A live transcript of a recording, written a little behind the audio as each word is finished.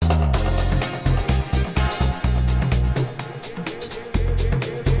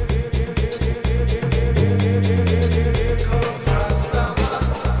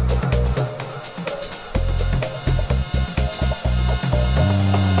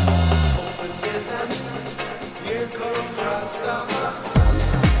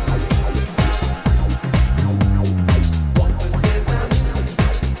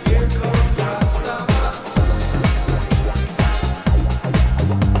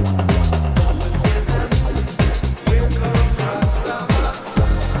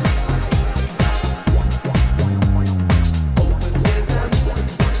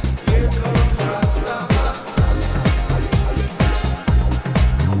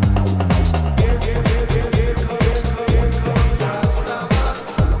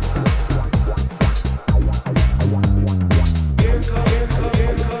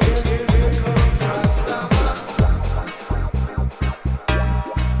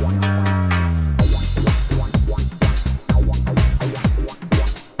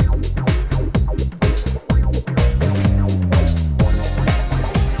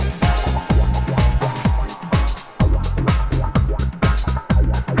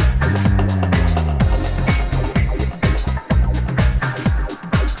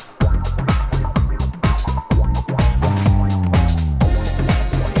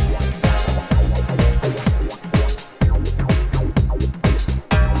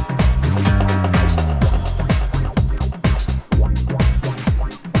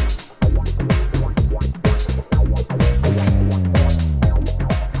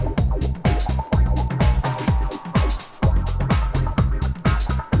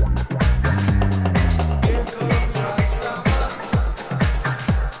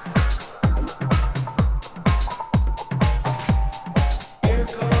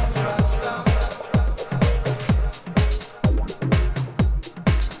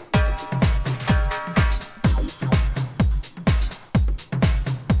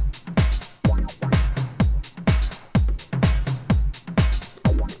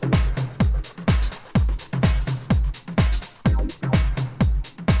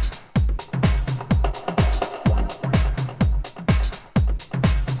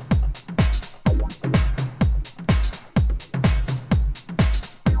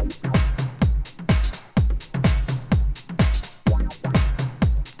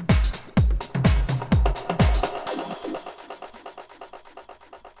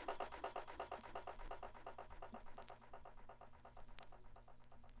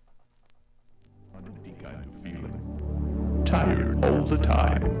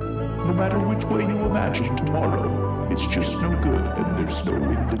No matter which way you imagine tomorrow, it's just no good and there's no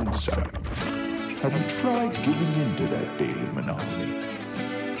end in sight. Have you tried giving in to that daily monotony?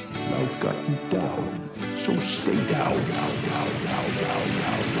 Life got you down, so stay down.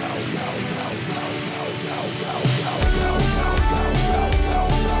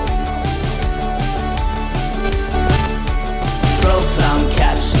 Profound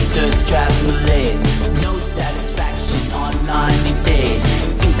caption, thirst trap malaise. No satisfaction online these days.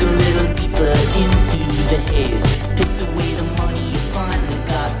 Sink a little deeper into the haze. Piss away the money you finally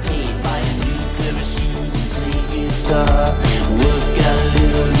got paid. Buy a new pair of shoes and play guitar. Work out a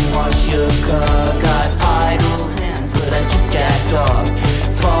little and wash your car. Got idle hands but I just jacked off.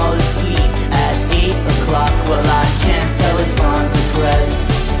 Fall asleep at 8 o'clock. Well, I can't tell if I'm depressed,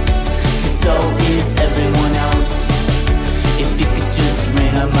 'cause so is everyone else. If it could just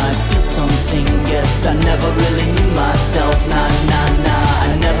rain, I might feel something. Guess I never really knew myself. Nah,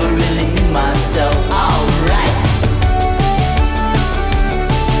 I never really knew myself. Alright.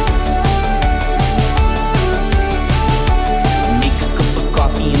 Make a cup of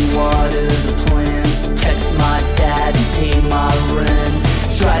coffee and water the plants. Text my dad and pay my rent.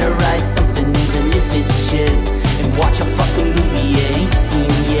 Try to write something even if it's shit. And watch a fucking movie you ain't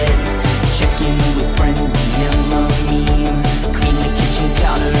seen yet. Check in with friends, DM a meme. Clean the kitchen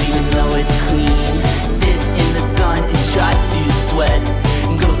counter even though it's clean. Sit in the sun and try to sweat.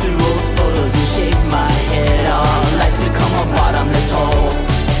 Go through old photos and shave my head. Oh, life's become a bottomless hole.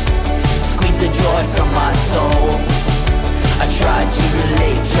 Squeeze the joy from my soul. I try to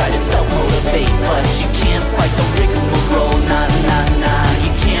relate, try to self-motivate, but you can't fight the rigmarole. Nah,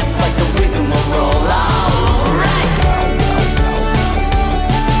 you can't fight the rigmarole. Alright.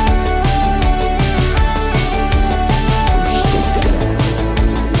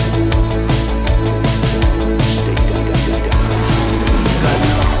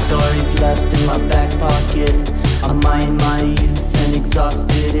 Stories left in my back pocket. I mind my youth and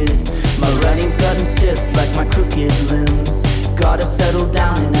exhausted it. My writing's gotten stiff like my crooked limbs. Gotta settle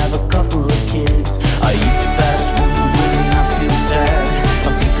down and have a couple of kids. I eat fast food when I feel sad.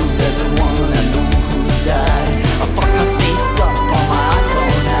 I think of everyone I know who's died. I fuck my face up on my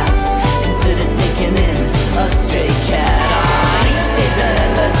iPhone apps. Consider taking in a stray cat. Each day's an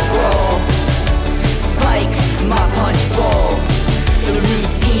endless scroll. Spike my punch bowl. The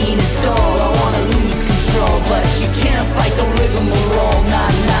routine is dull, I wanna lose control. But you can't fight the rigmarole, nah.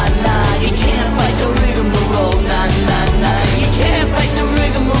 You can't fight the rigmarole, nah. You can't fight the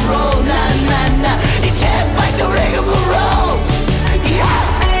rigmarole, nah. You can't fight the rigmarole.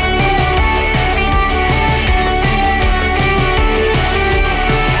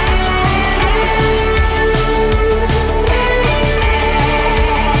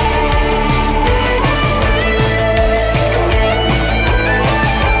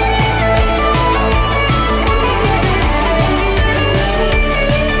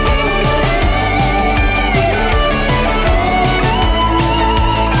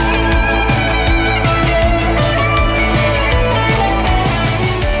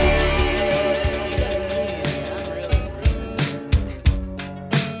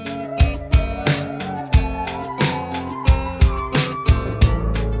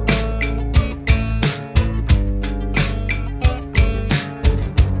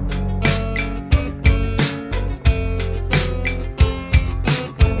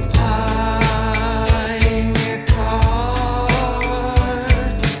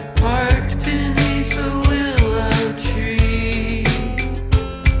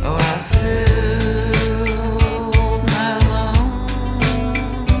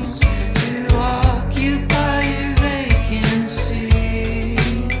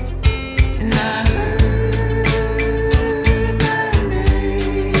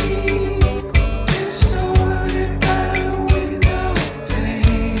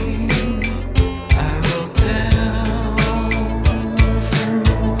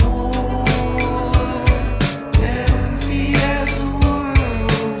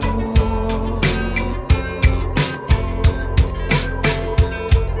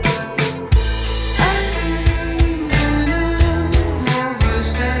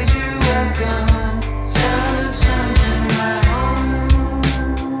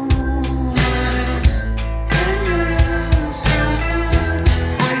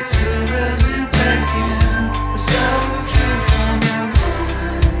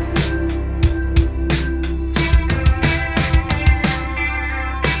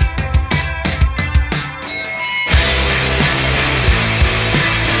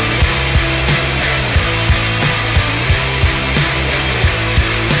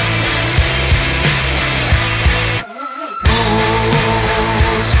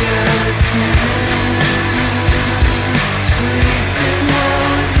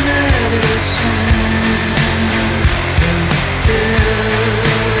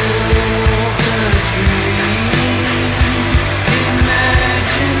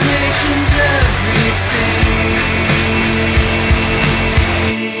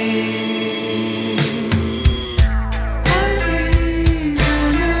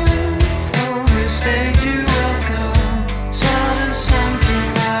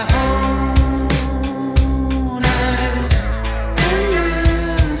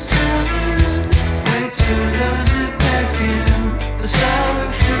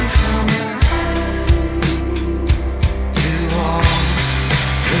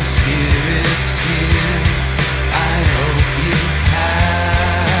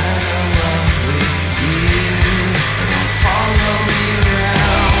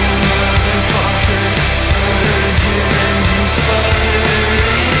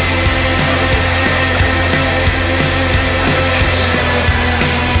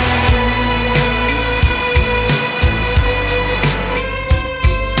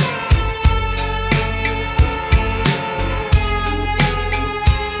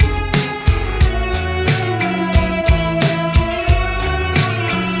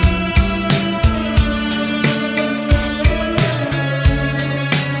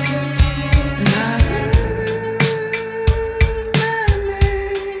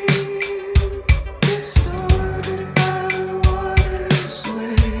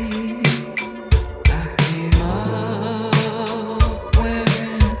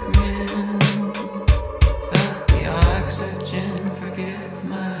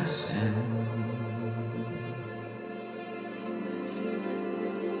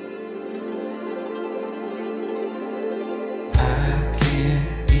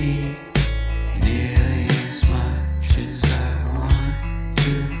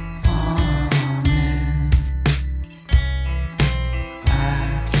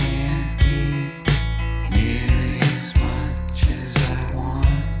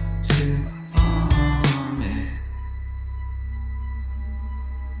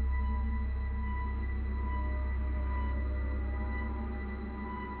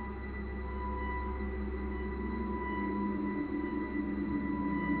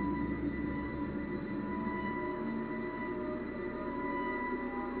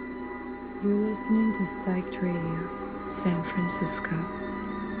 You're listening to Psyched Radio, San Francisco.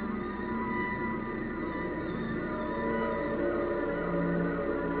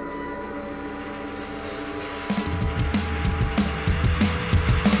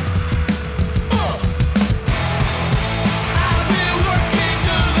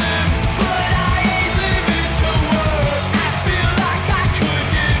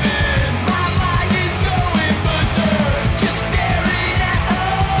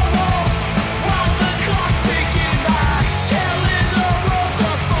 Telling the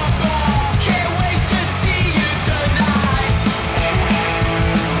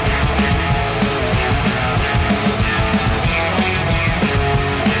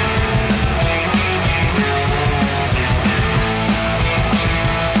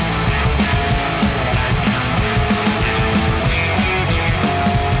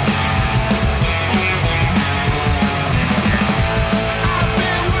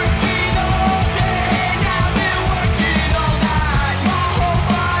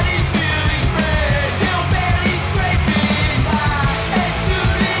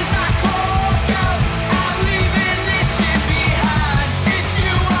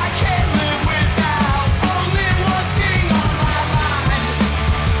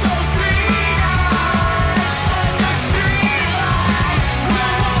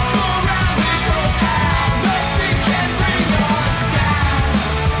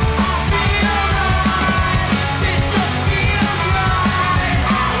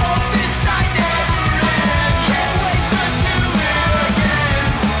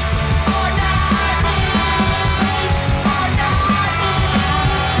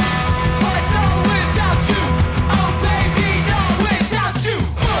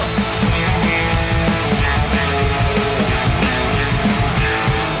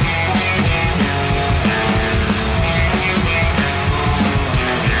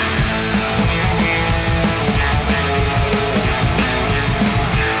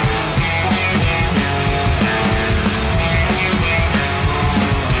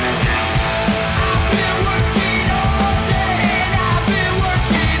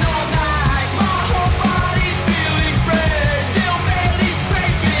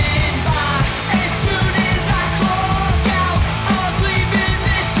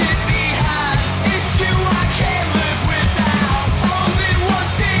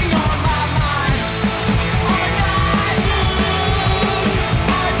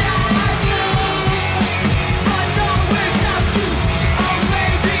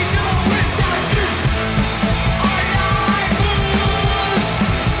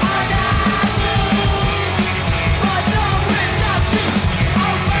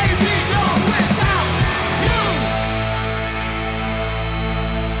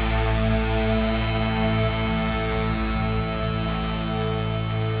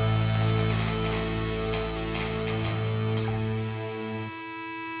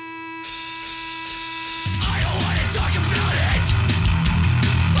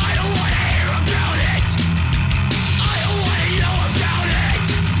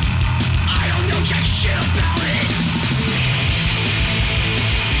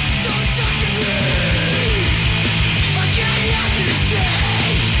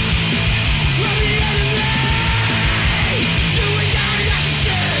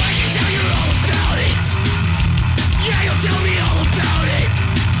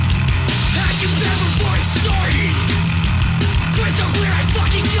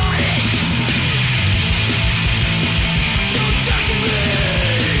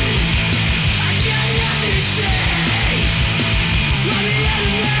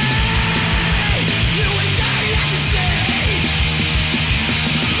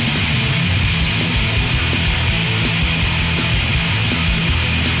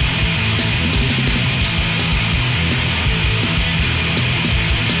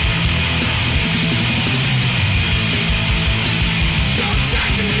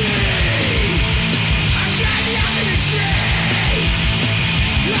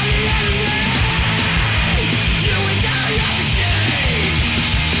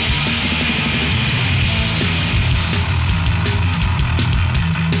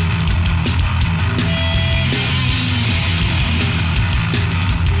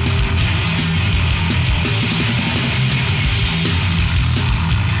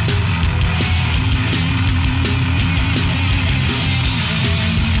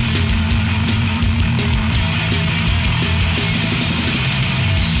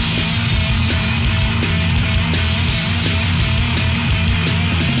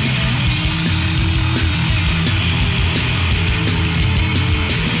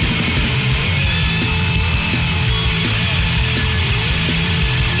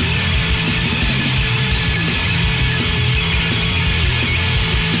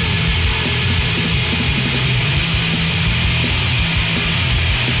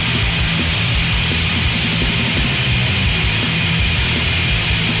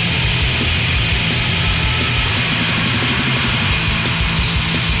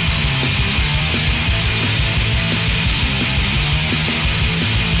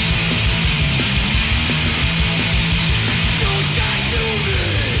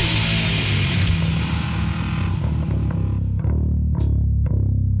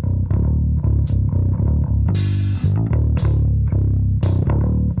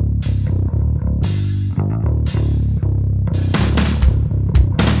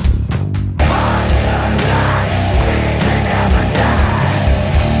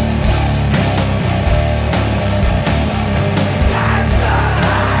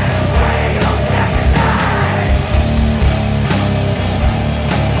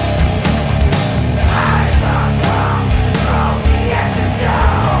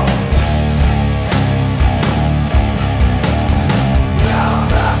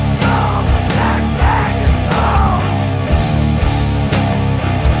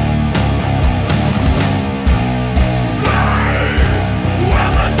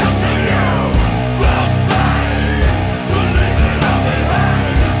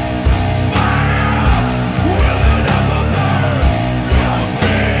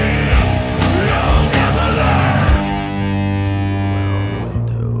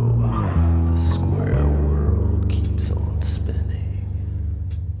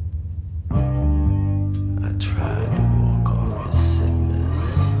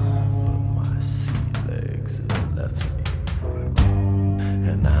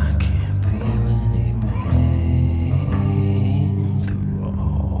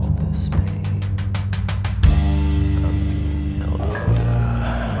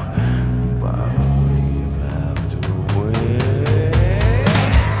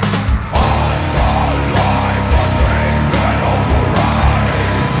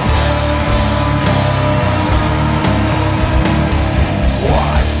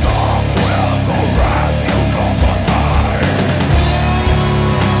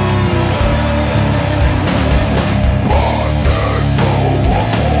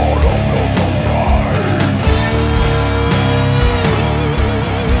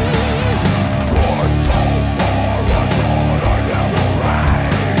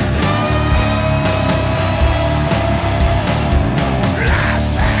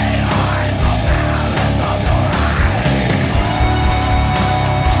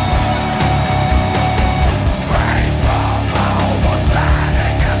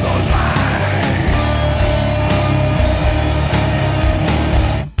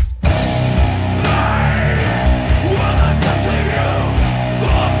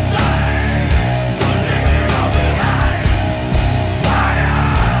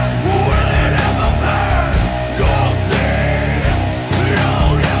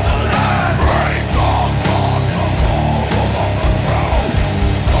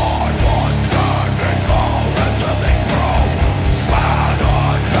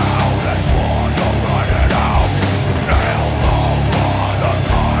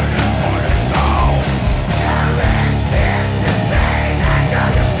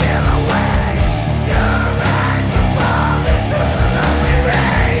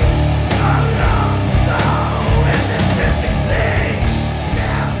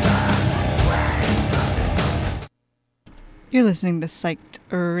You're listening to Psyched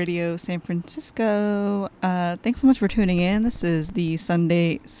Radio San Francisco. Thanks so much for tuning in. This is the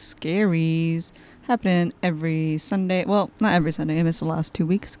Sunday Scaries, happening every Sunday. Well, not every Sunday. I missed the last 2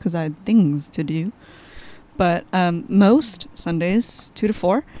 weeks because I had things to do. But most Sundays, 2 to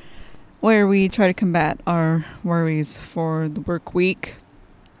 4, where we try to combat our worries for the work week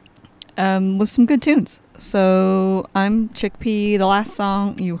with some good tunes. So I'm Chickpea. The last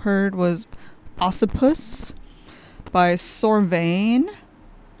song you heard was Ossipus by Sorvain.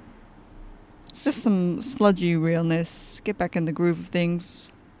 Just some sludgy realness. Get back in the groove of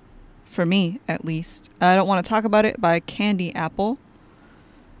things. For me, at least. I Don't Want to Talk About It by Candy Apple,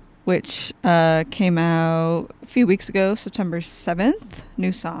 which came out a few weeks ago, September 7th.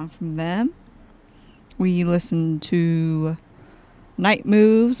 New song from them. We listened to Night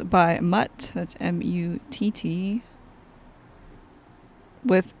Moves by Mutt, that's M-U-T-T,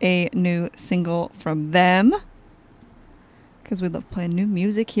 with a new single from them, because we love playing new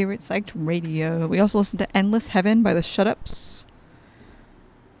music here at Psyched Radio. We also listened to Endless Heaven by the Shut Ups.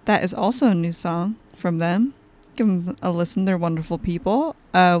 That is also a new song from them. Give them a listen, they're wonderful people.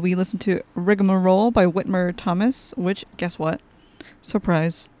 We listened to Rigmarole by Whitmer Thomas, which, guess what?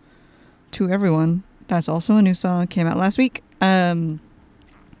 Surprise to everyone. That's also a new song, came out last week. Thanks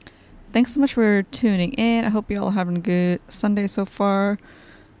so much for tuning in. I hope you all are having a good Sunday so far.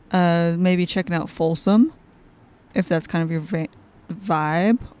 Maybe checking out Folsom, if that's kind of your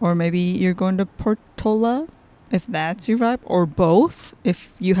vibe. Or maybe you're going to Portola, if that's your vibe. Or both,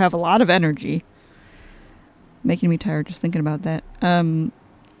 if you have a lot of energy. Making me tired just thinking about that.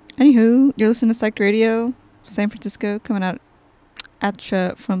 Anywho, you're listening to Psyched Radio, San Francisco, coming out at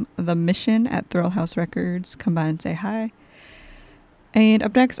you from the Mission at Thrill House Records. Come by and say hi. And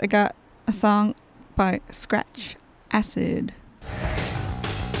up next, I got a song by Scratch Acid.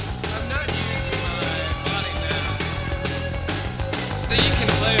 I'm not using my body now, so you can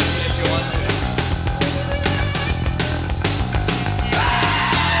play with me if you want to.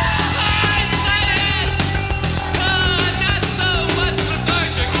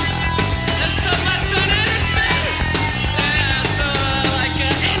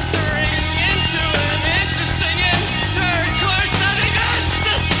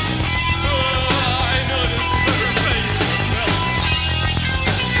 Well,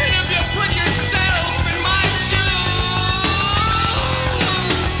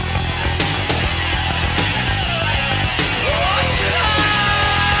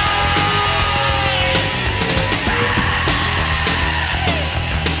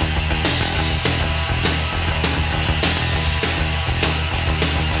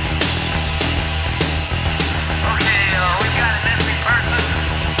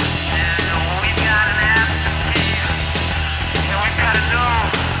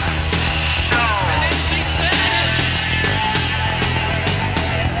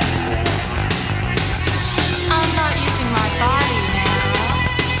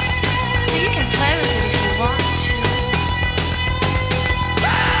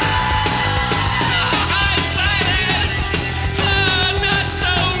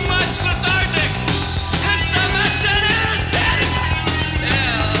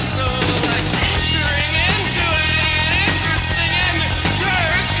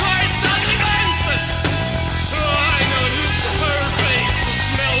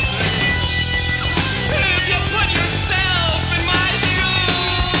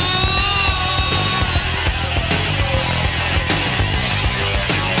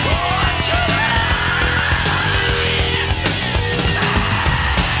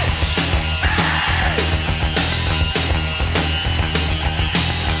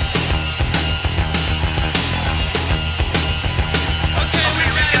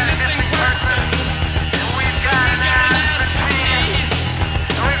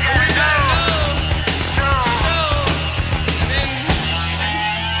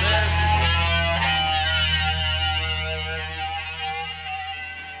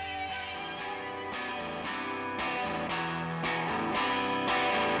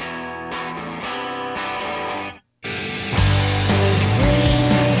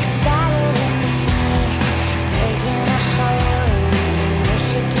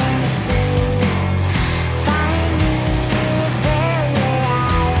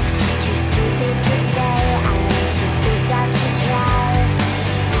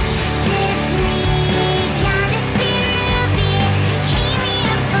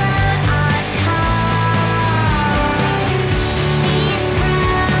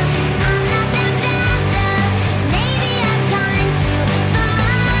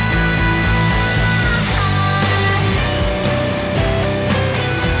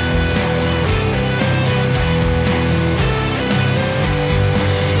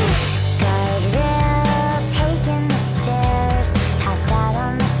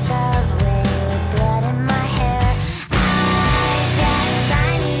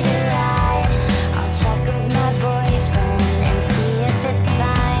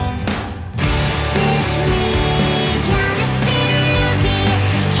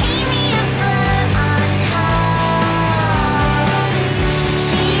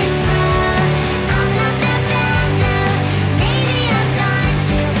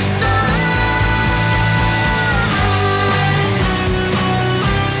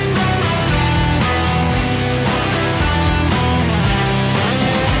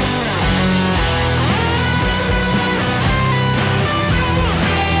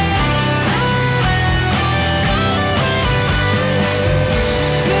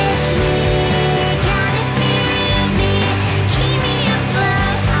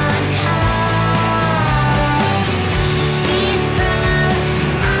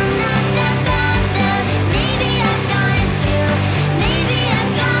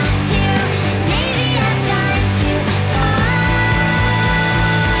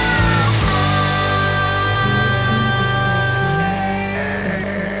 San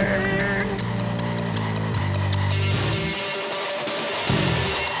Francisco.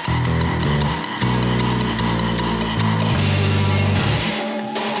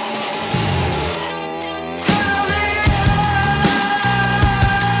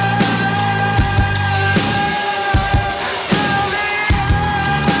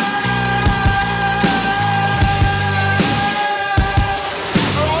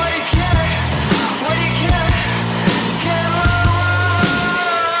 What do you care? Get along.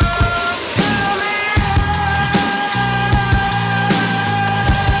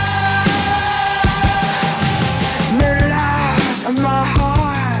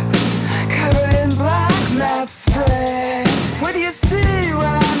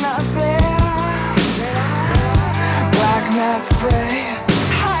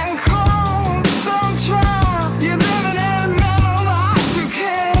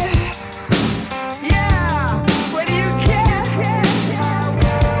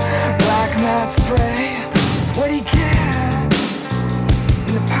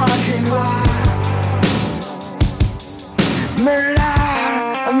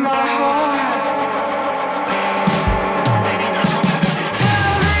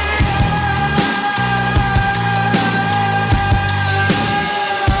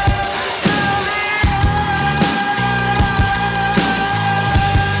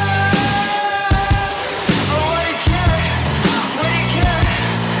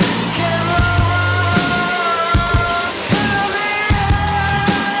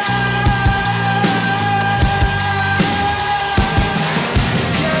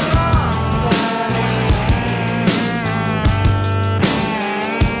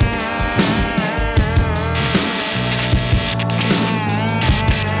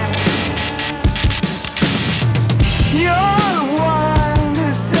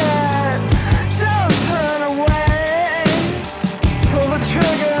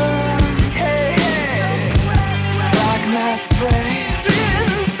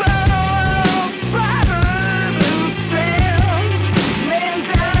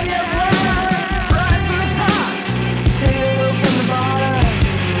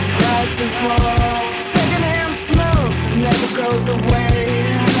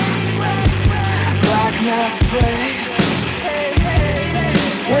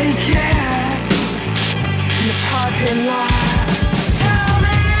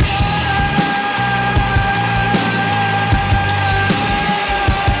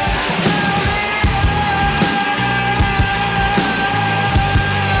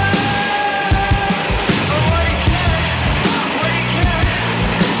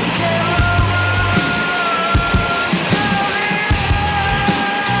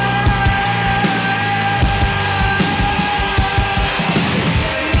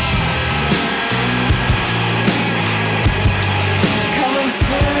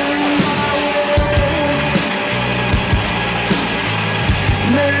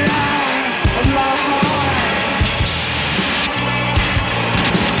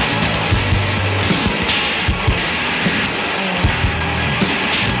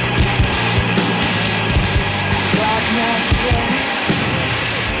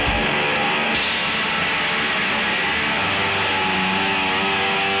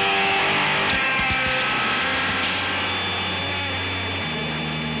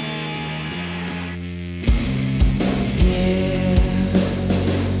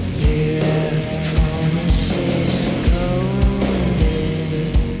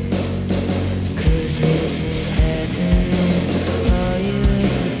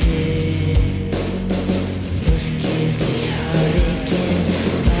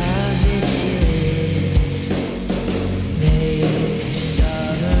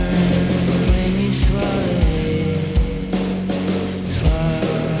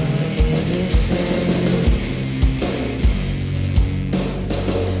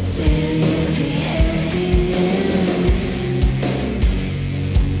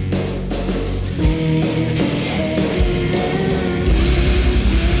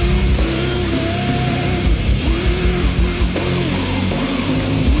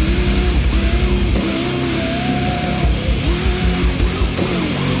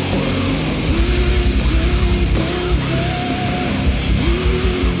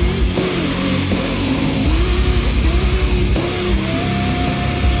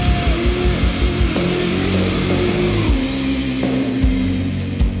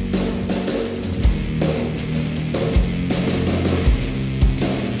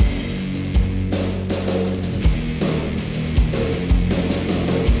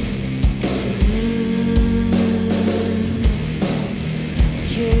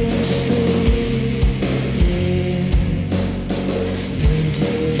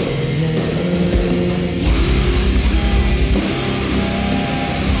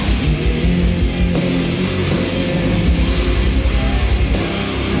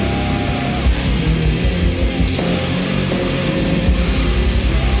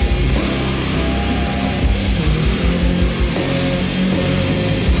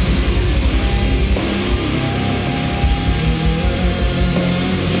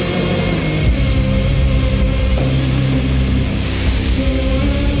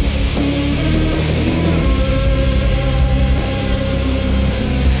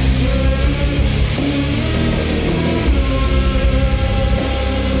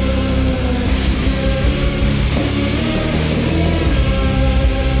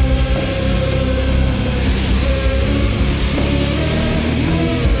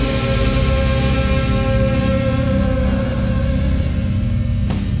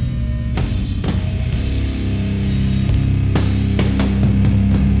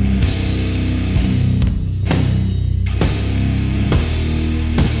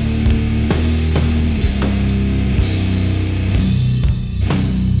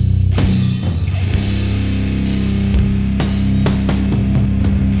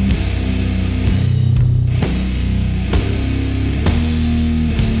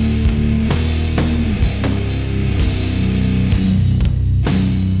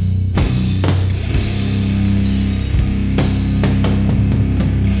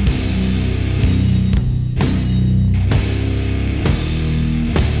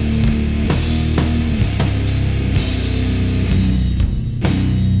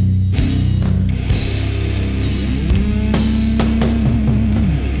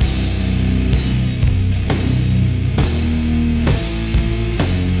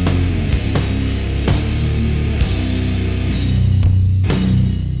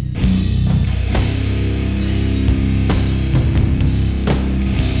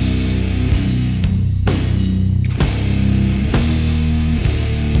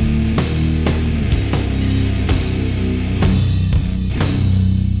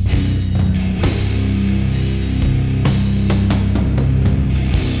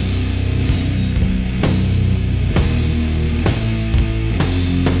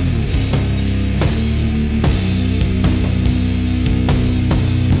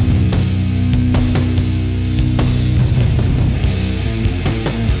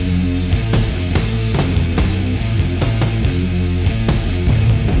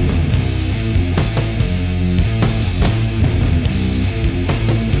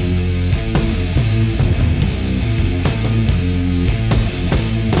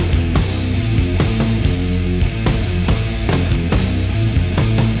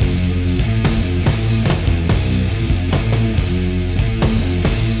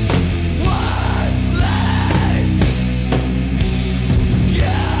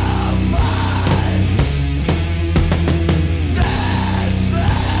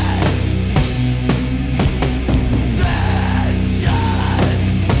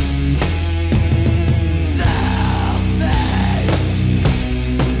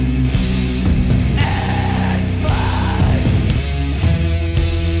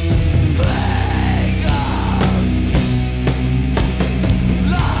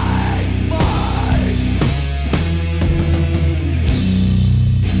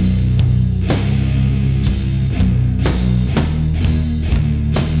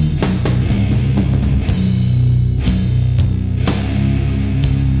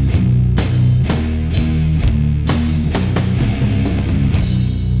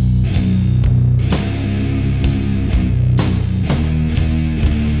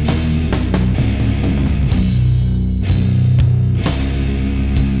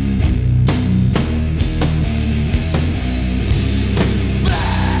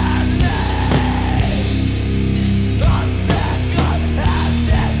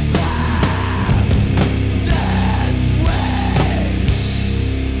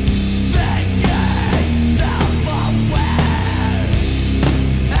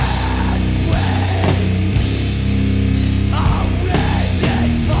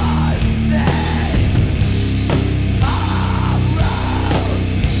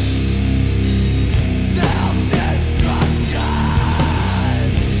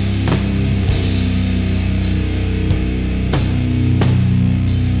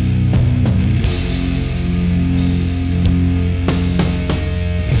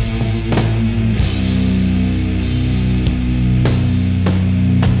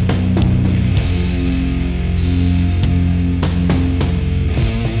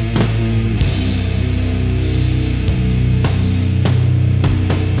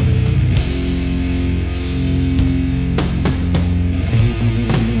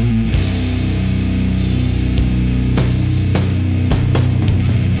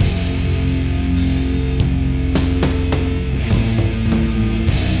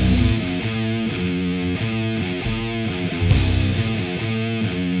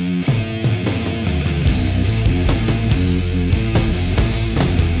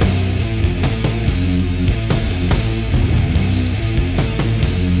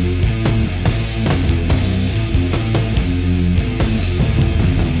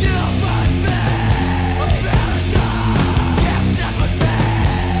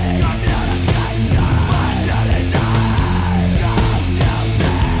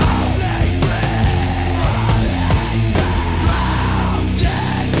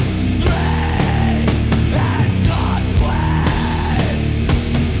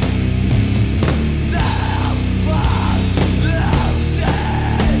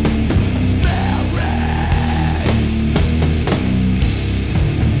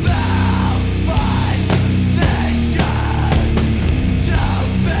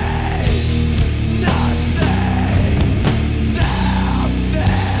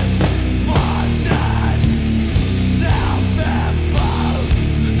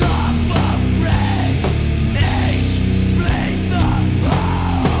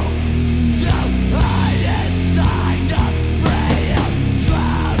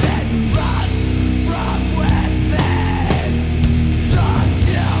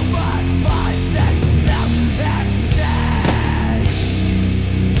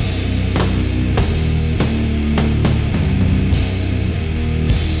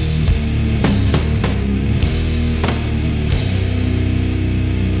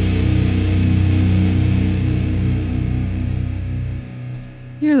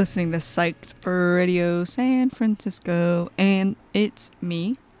 You're listening to Psyched Radio San Francisco, and it's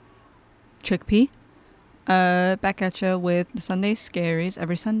me, Chickpea, back at you with the Sunday Scaries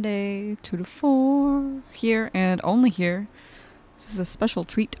every Sunday, 2 to 4, here and only here. This is a special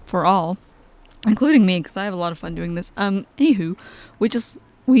treat for all, including me, because I have a lot of fun doing this. Anywho, we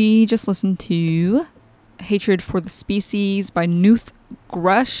just listened to Hatred for the Species by Nuth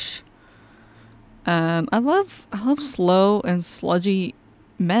Grush. I love slow and sludgy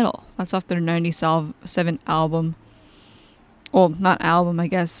metal. That's off their 97 album. Well, not album, I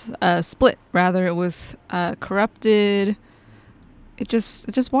guess. Split, rather, with Corrupted. It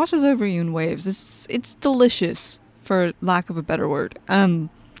just washes over you in waves. It's delicious, for lack of a better word.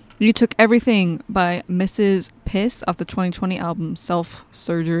 You Took Everything by Mrs. Piss off the 2020 album Self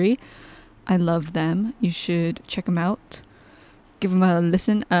Surgery. I love them. You should check them out. Give them a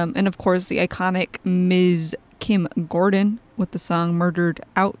listen. And of course, the iconic Ms. Kim Gordon with the song Murdered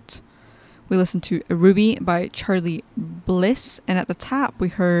Out. We listened to Ruby by Charlie Bliss. And at the top, we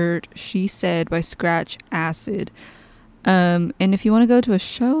heard She Said by Scratch Acid. And if you want to go to a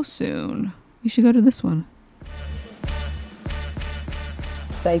show soon, you should go to this one.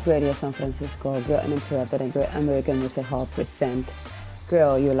 Psych Radio San Francisco, Girl Uninterrupted and Great American Music Hall present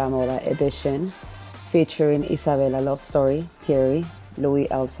Girl You La Moda edition, featuring Isabella Love Story, Carrie, Louis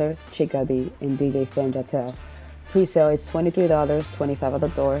Elser, Chica D, and DJ Fem Jatel. Pre-sale is $23, $25 at the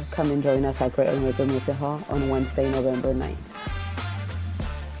door. Come and join us at Great American Music Hall on Wednesday, November 9th.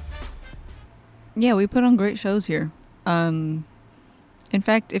 Yeah, we put on great shows here. In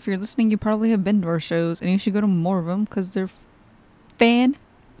fact, if you're listening, you probably have been to our shows, and you should go to more of them because they're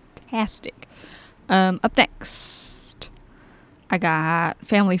fantastic. Up next, I got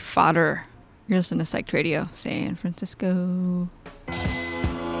Family Fodder. You're listening to Psyched Radio San Francisco.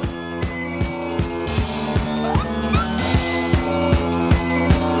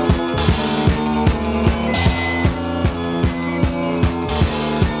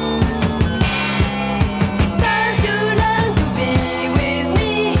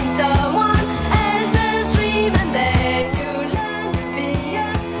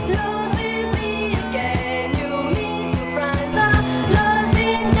 Lost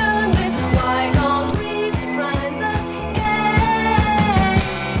in the why can't we be friends again?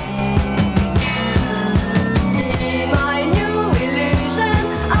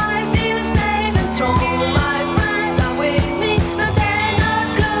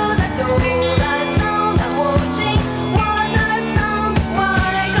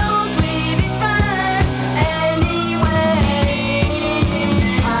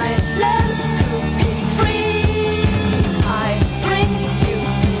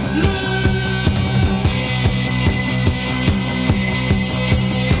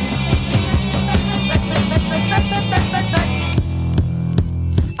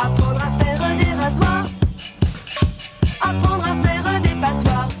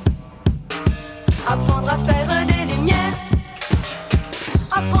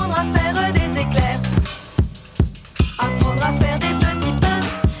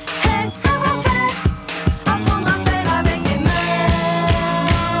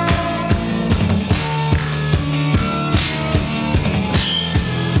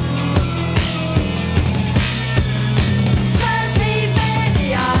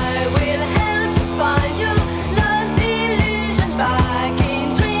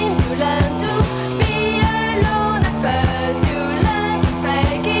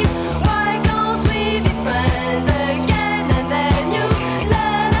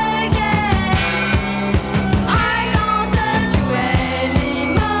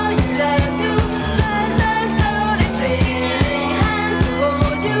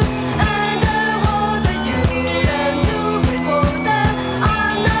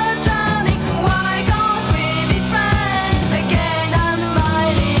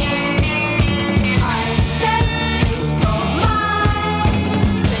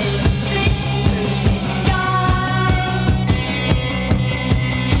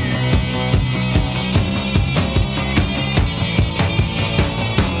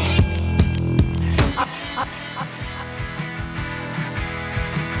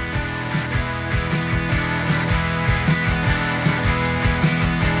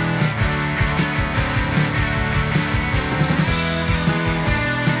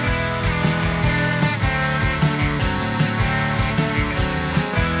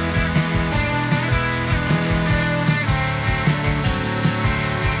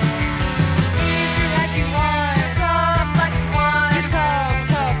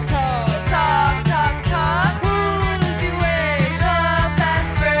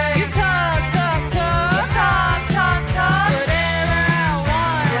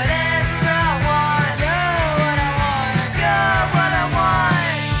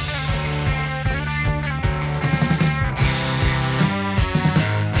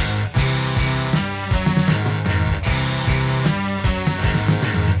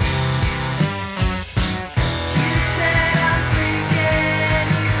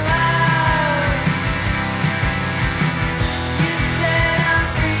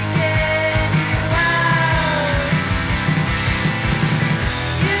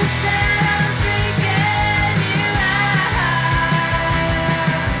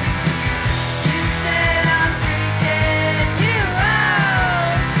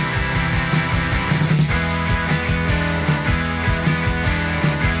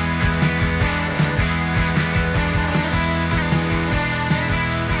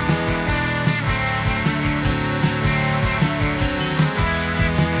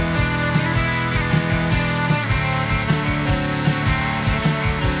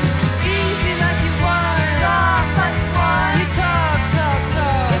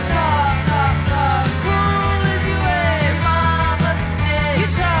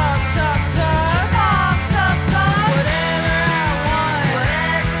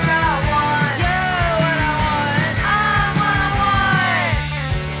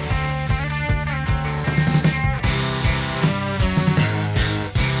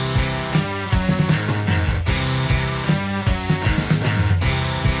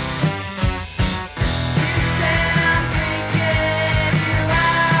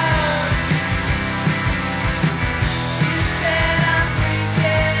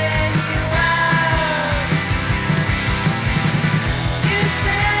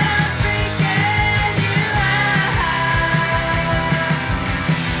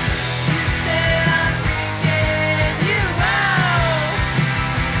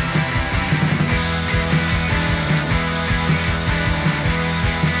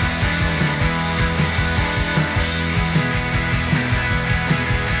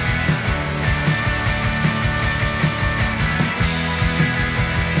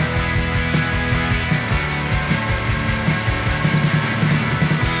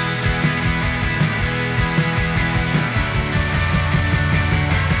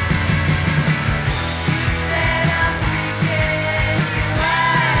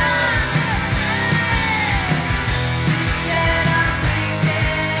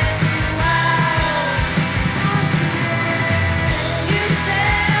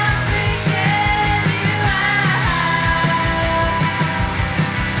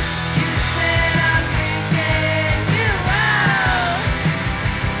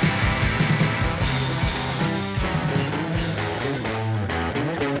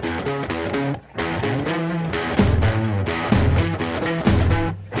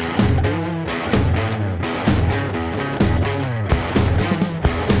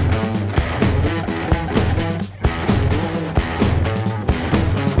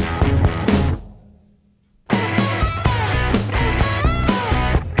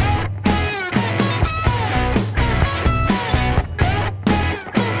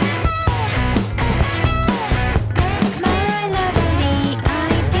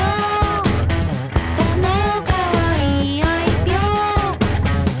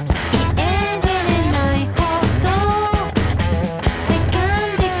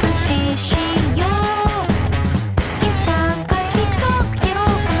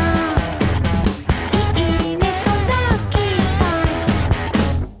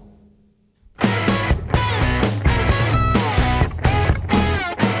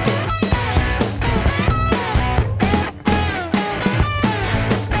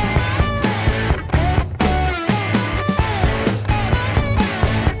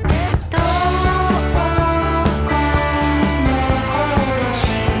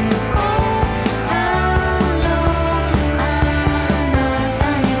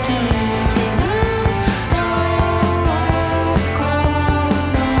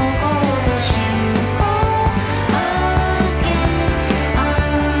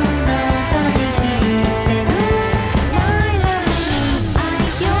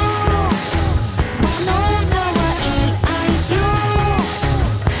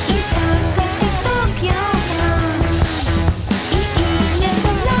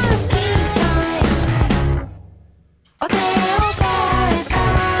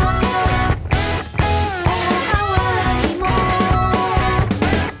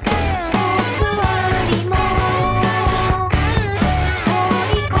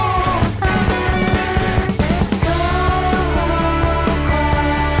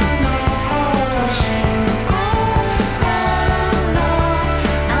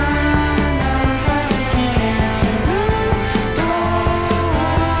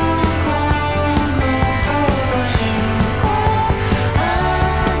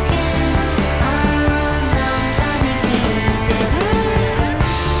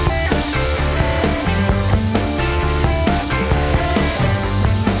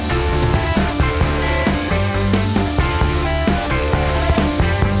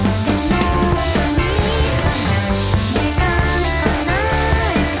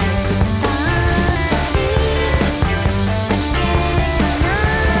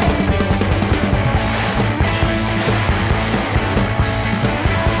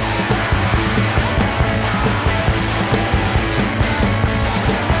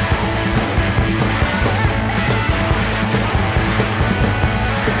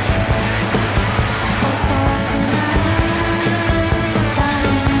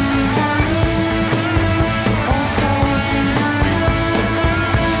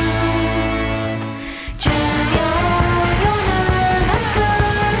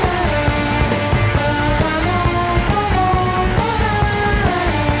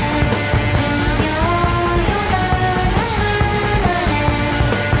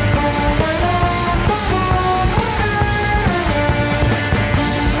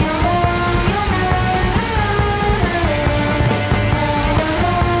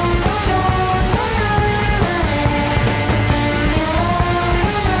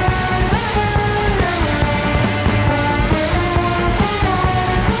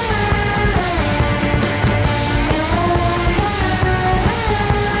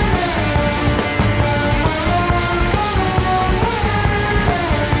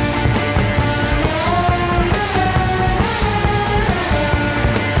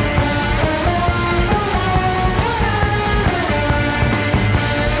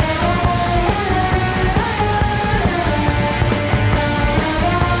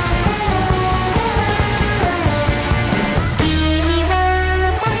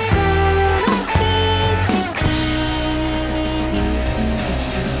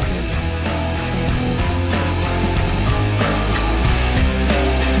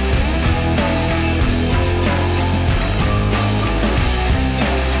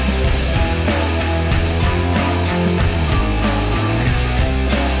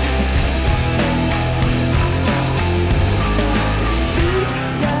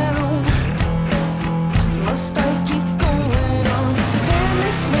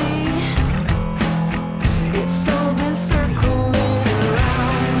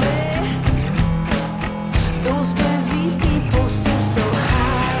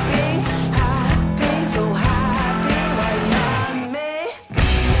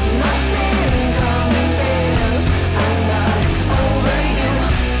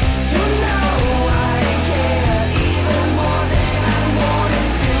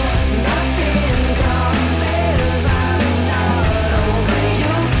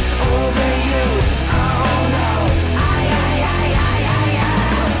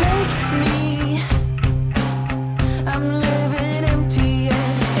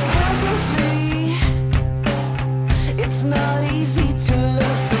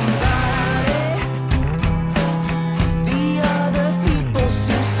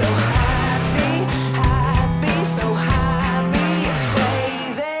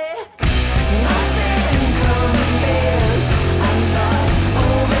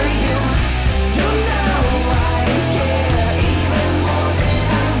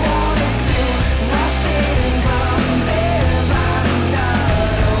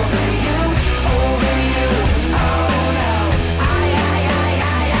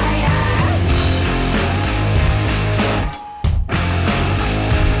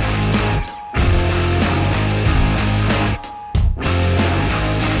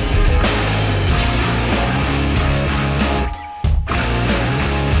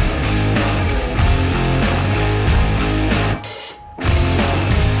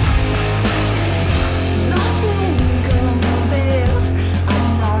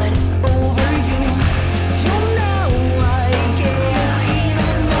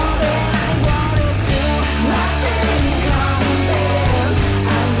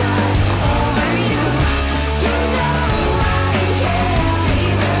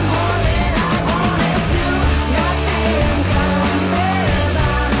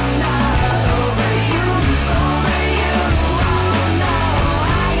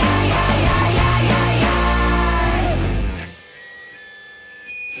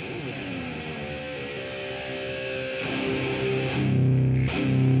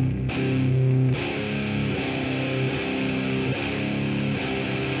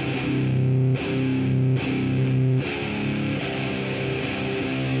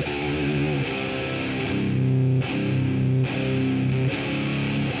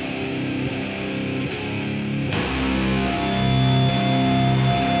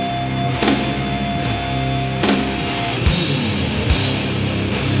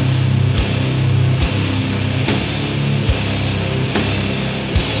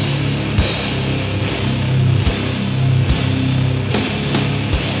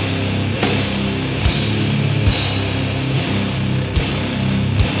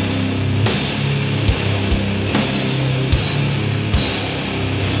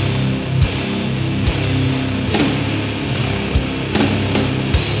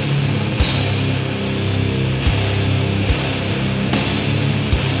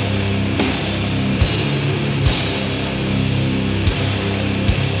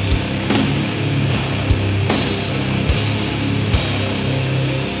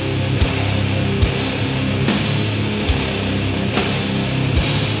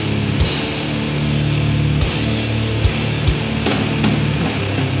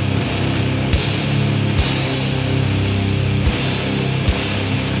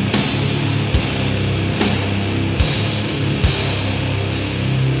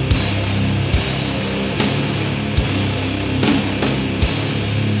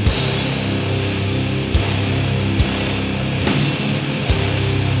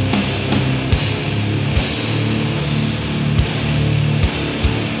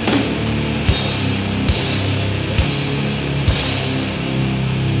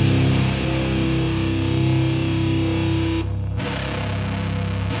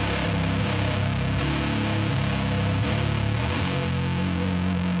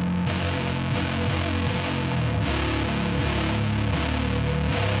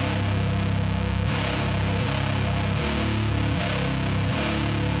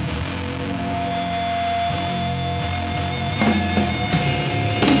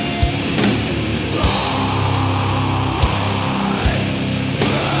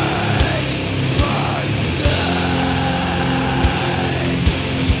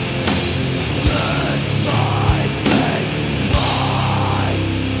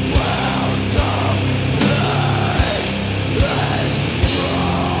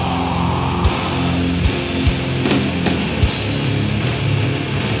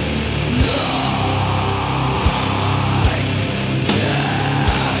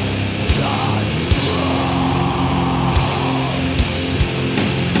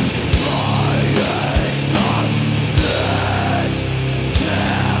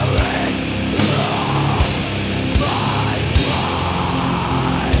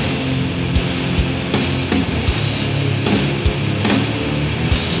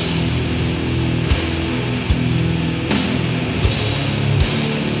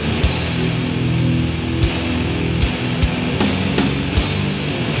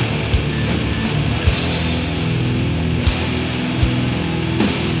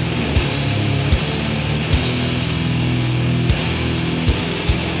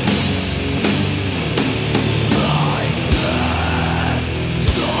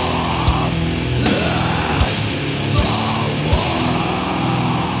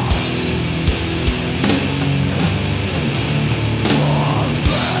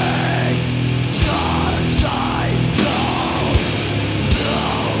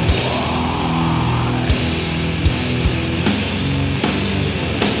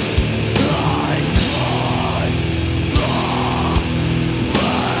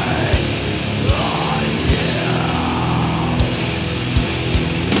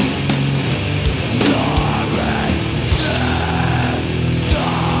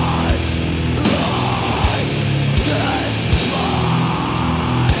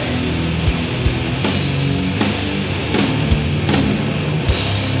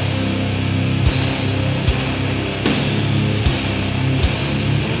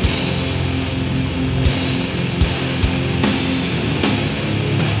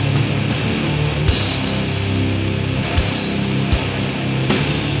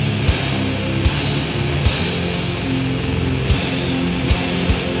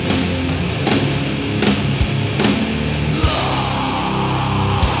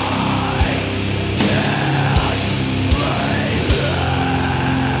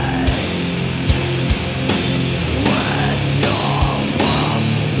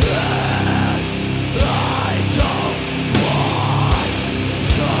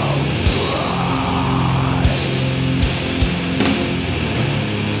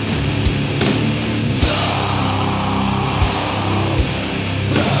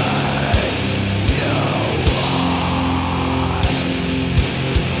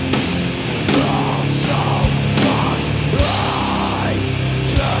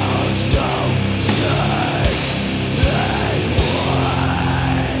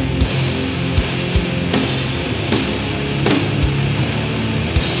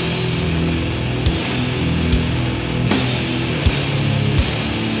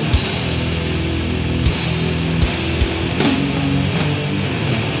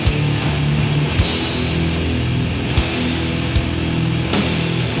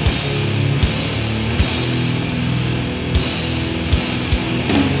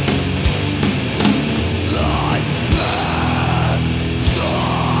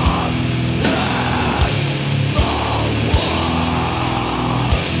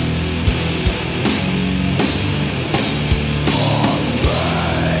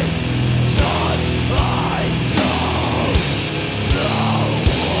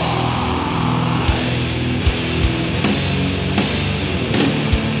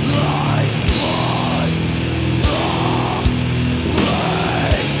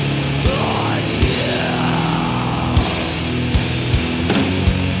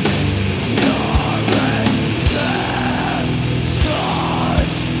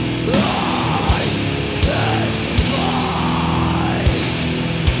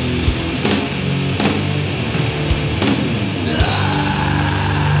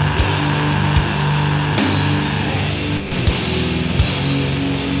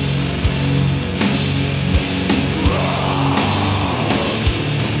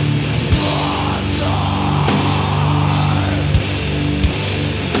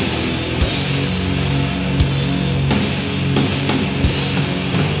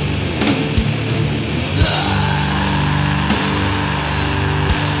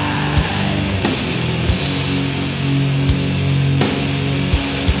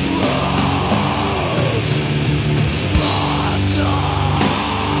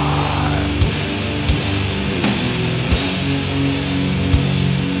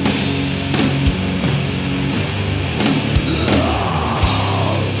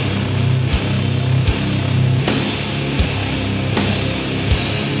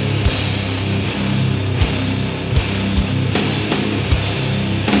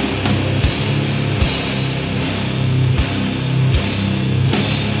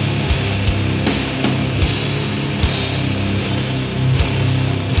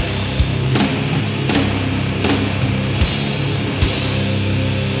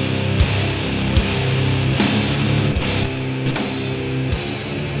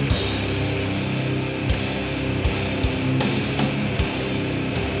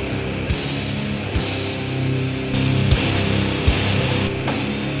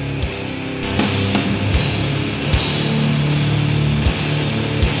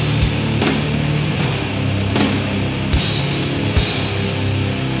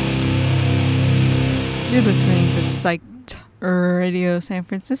 Radio San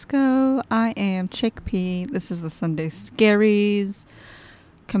Francisco. I am Chickpea. This is the Sunday Scaries,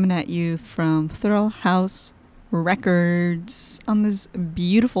 coming at you from Thrill House Records on this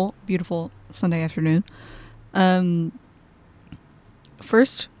beautiful, beautiful Sunday afternoon.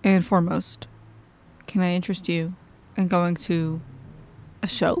 First and foremost, can I interest you in going to a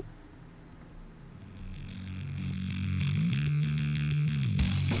show?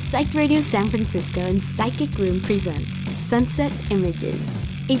 Psych Radio San Francisco and Psychic Room present Sunset Images,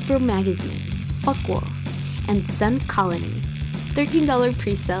 April Magazine, Fuckwolf, and Sun Colony. $13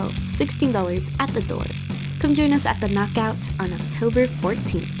 pre-sale, $16 at the door. Come join us at the Knockout on October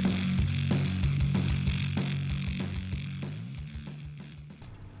 14th.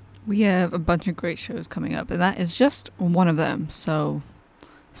 We have a bunch of great shows coming up, and that is just one of them. So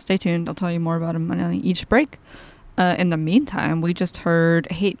stay tuned. I'll tell you more about them on each break. In the meantime, we just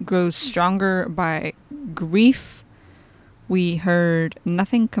heard Hate Grows Stronger by Grief. We heard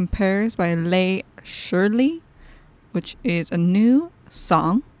Nothing Compares by Leigh Shirley, which is a new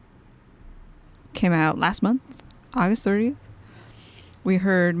song. Came out last month, August 30th. We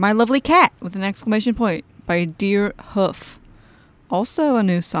heard My Lovely Cat with an exclamation point by Deer Hoof. Also a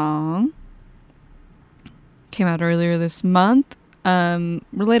new song. Came out earlier this month.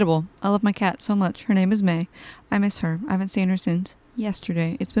 Relatable. I love my cat so much. Her name is May. I miss her. I haven't seen her since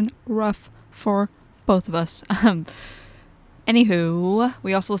yesterday. It's been rough for both of us. Anywho,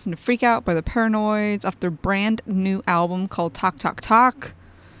 we also listened to Freak Out by the Paranoids off their brand new album called Talk Talk Talk.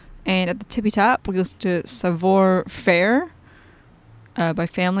 And at the tippy top, we listened to Savoir Faire by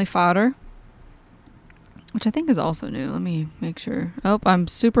Family Fodder, which I think is also new. Let me make sure. Oh, I'm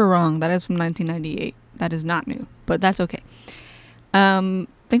super wrong. That is from 1998. That is not new, but that's okay.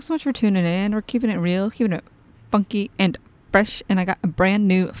 Thanks so much for tuning in. We're keeping it real, keeping it funky and fresh, and I got a brand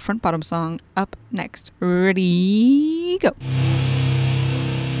new front bottom song up next. Ready, go.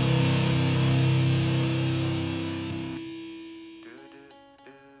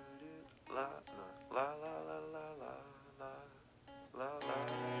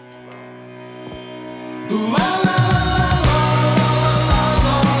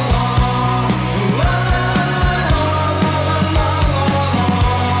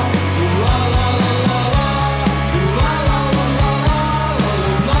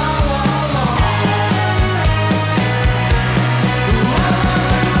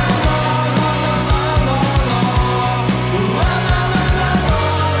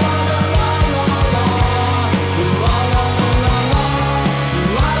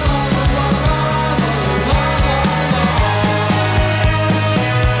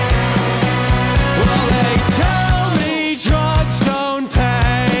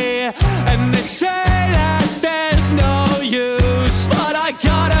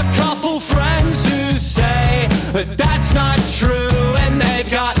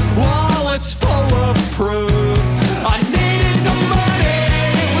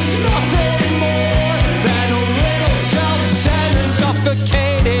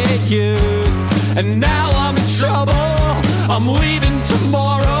 And now I'm in trouble. I'm leaving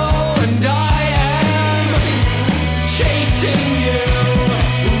tomorrow, and I am chasing you.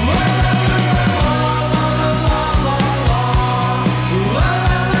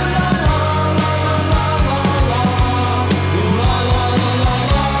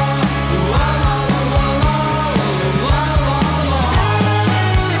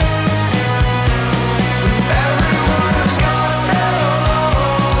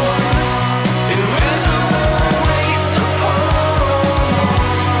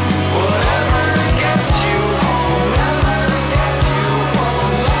 Whatever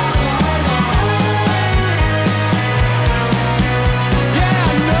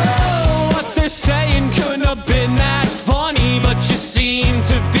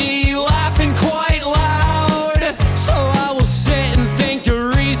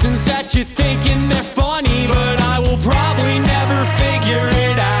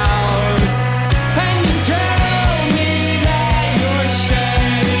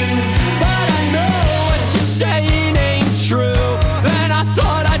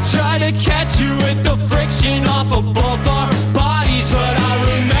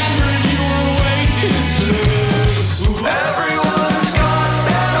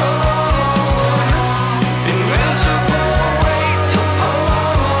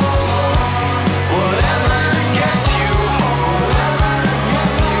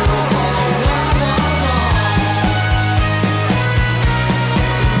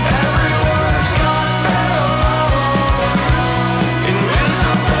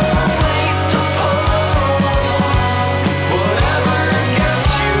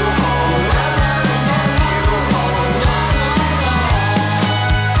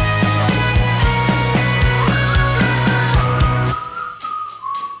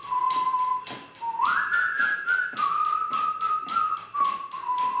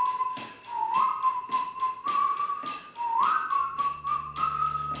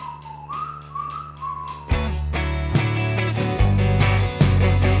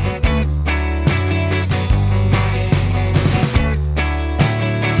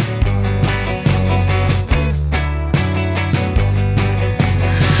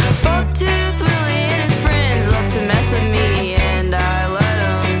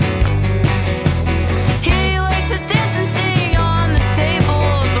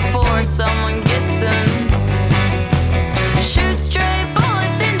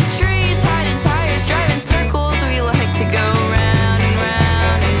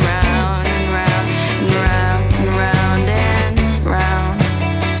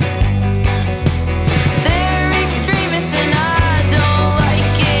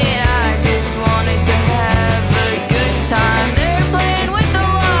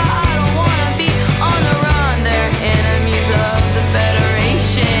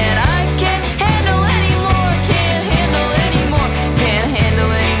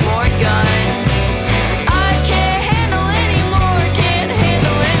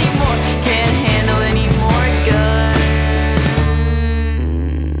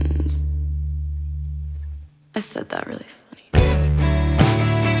said that really funny.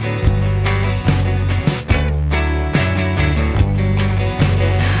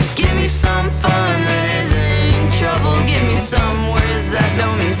 Give me some fun that isn't trouble. Give me some words that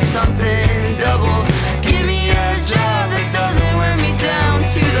don't mean something double. Give me a job that doesn't wear me down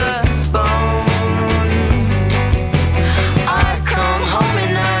to the bone. I come home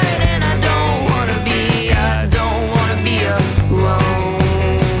at night and I don't wanna be alone.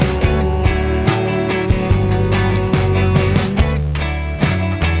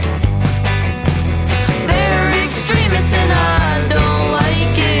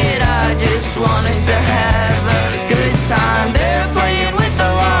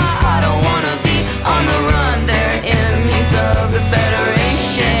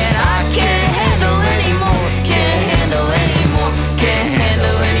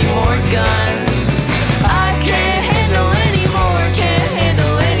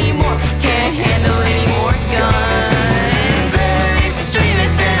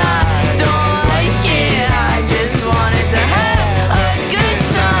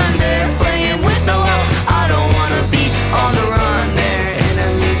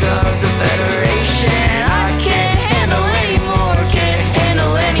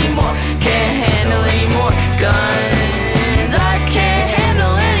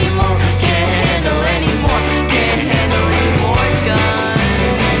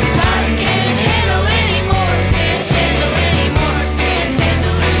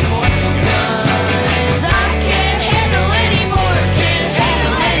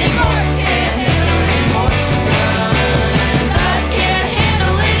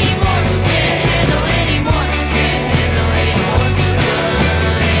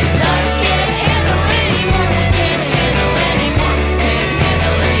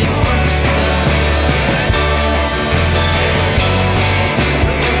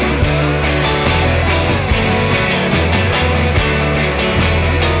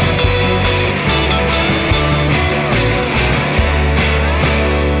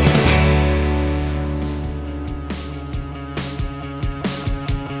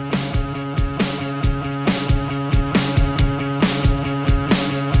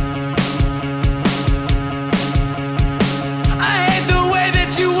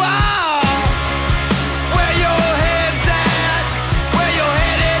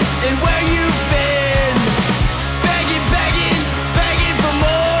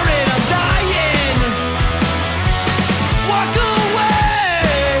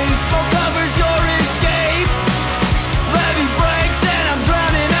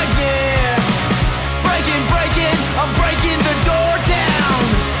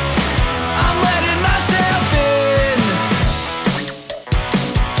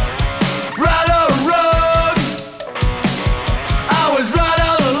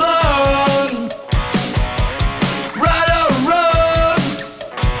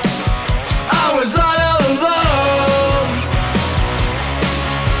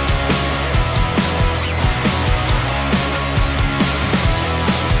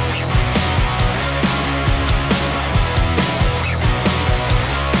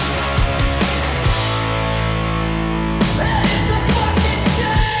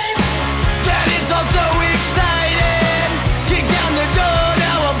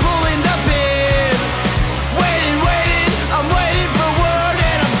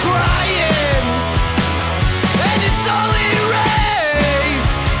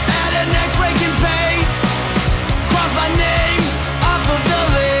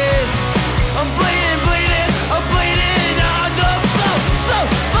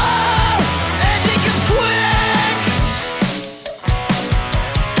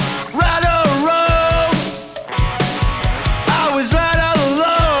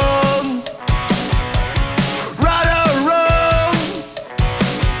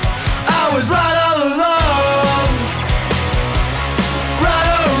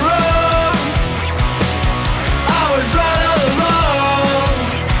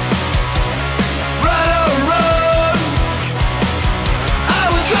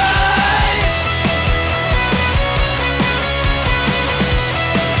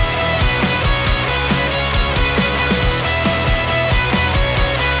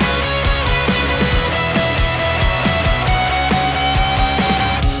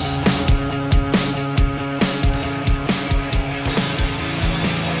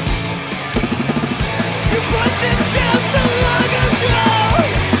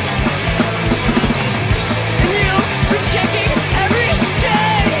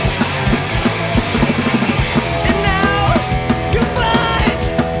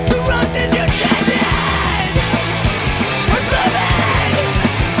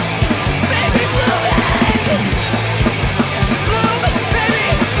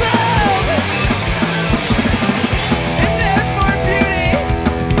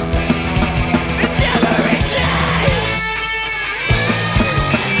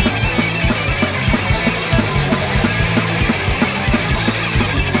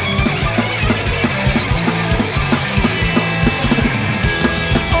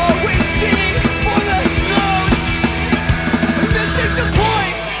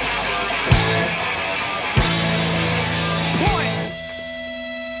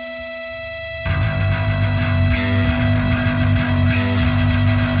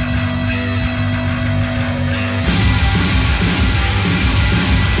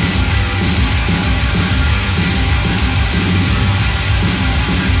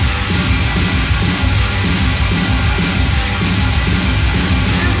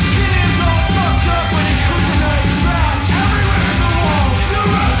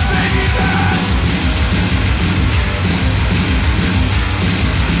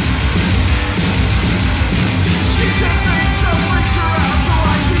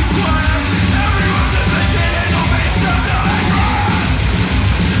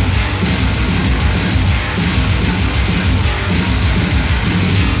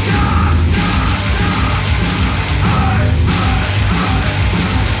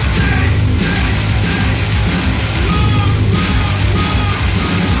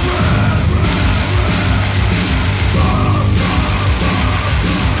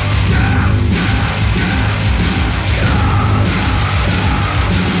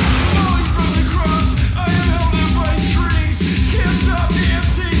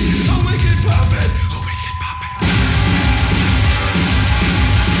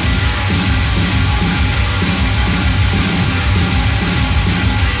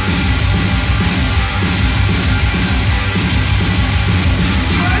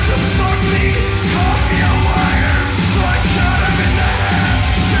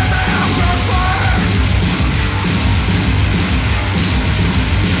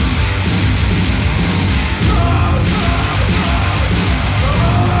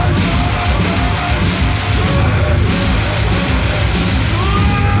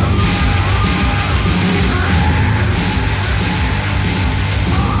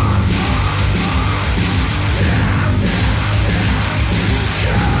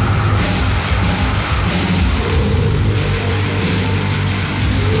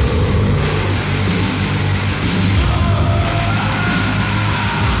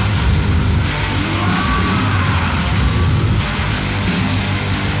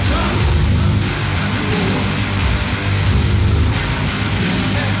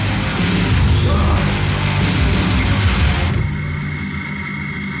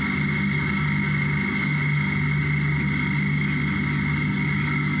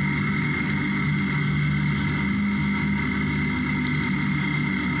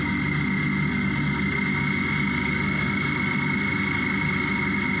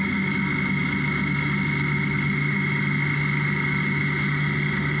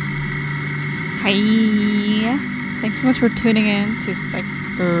 Hi. Thanks so much for tuning in to Psych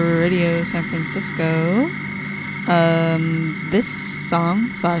Radio San Francisco. This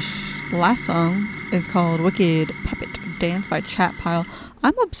song / last song is called Wicked Puppet Dance by Chat Pile.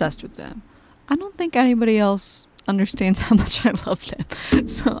 I'm obsessed with them. I don't think anybody else understands how much I love them.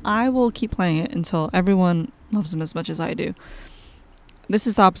 So I will keep playing it until everyone loves them as much as I do. This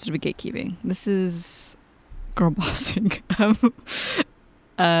is the opposite of gatekeeping. This is girl bossing.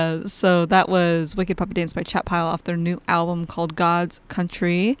 So that was Wicked Puppet Dance by Chat Pile off their new album called God's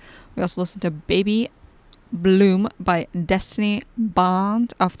Country. We also listened to Baby Bloom by Destiny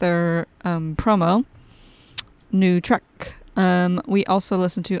Bond off their promo new track. We also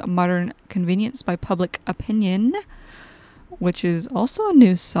listened to Modern Convenience by Public Opinion, which is also a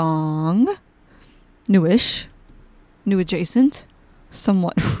new song. Newish. New adjacent.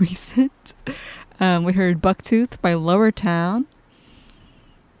 Somewhat recent. We heard Bucktooth by Lower Town.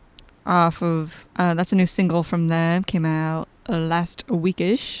 Off of that's a new single from them, came out last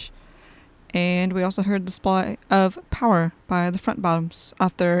weekish. And we also heard Display of Power by the Front Bottoms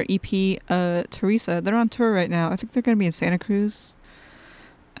off their EP Teresa. They're on tour right now. I think they're going to be in Santa Cruz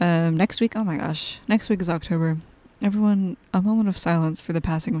next week. Oh my gosh, next week is October. Everyone, a moment of silence for the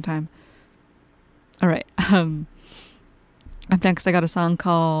passing of time. All right, up next I got a song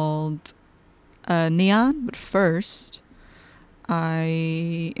called Neon, but first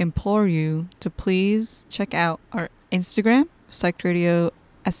I implore you to please check out our Instagram, Psyched Radio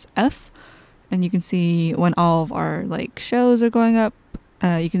SF, and you can see when all of our shows are going up.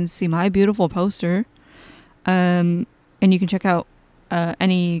 You can see my beautiful poster, and you can check out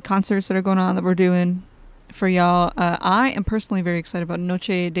any concerts that are going on that we're doing for y'all. I am personally very excited about Noche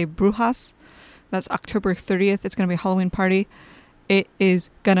de Brujas. That's October 30th. It's gonna be a Halloween party. It is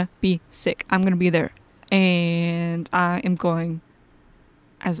gonna be sick. I'm gonna be there. And I am going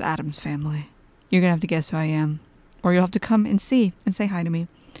as Adam's family. You're going to have to guess who I am. Or you'll have to come and see and say hi to me.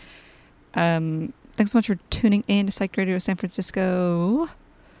 Thanks so much for tuning in to Psych Radio San Francisco.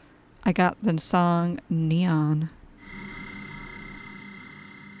 I got the song Neon.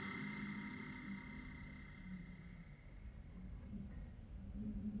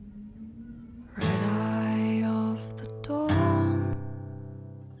 Red eye of the dawn,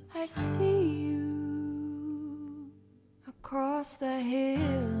 I see you across the hill.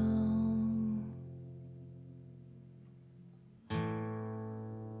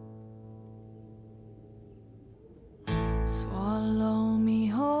 Swallow me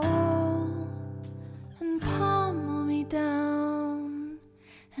whole and pummel me down,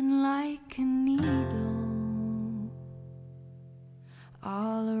 and like a needle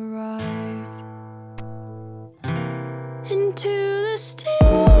I'll arrive into the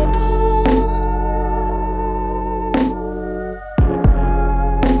stable.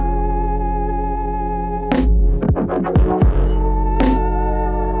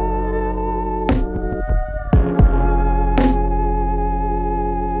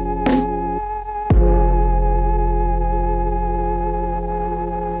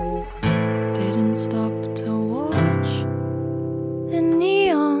 Didn't stop to watch the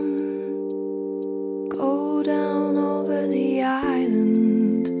neon go down over the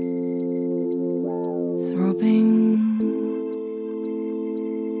island, throbbing.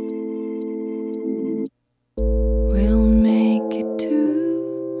 We'll make it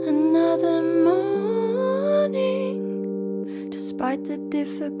to another morning, despite the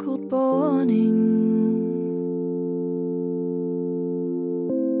difficult morning.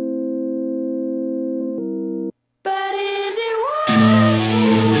 But is it working?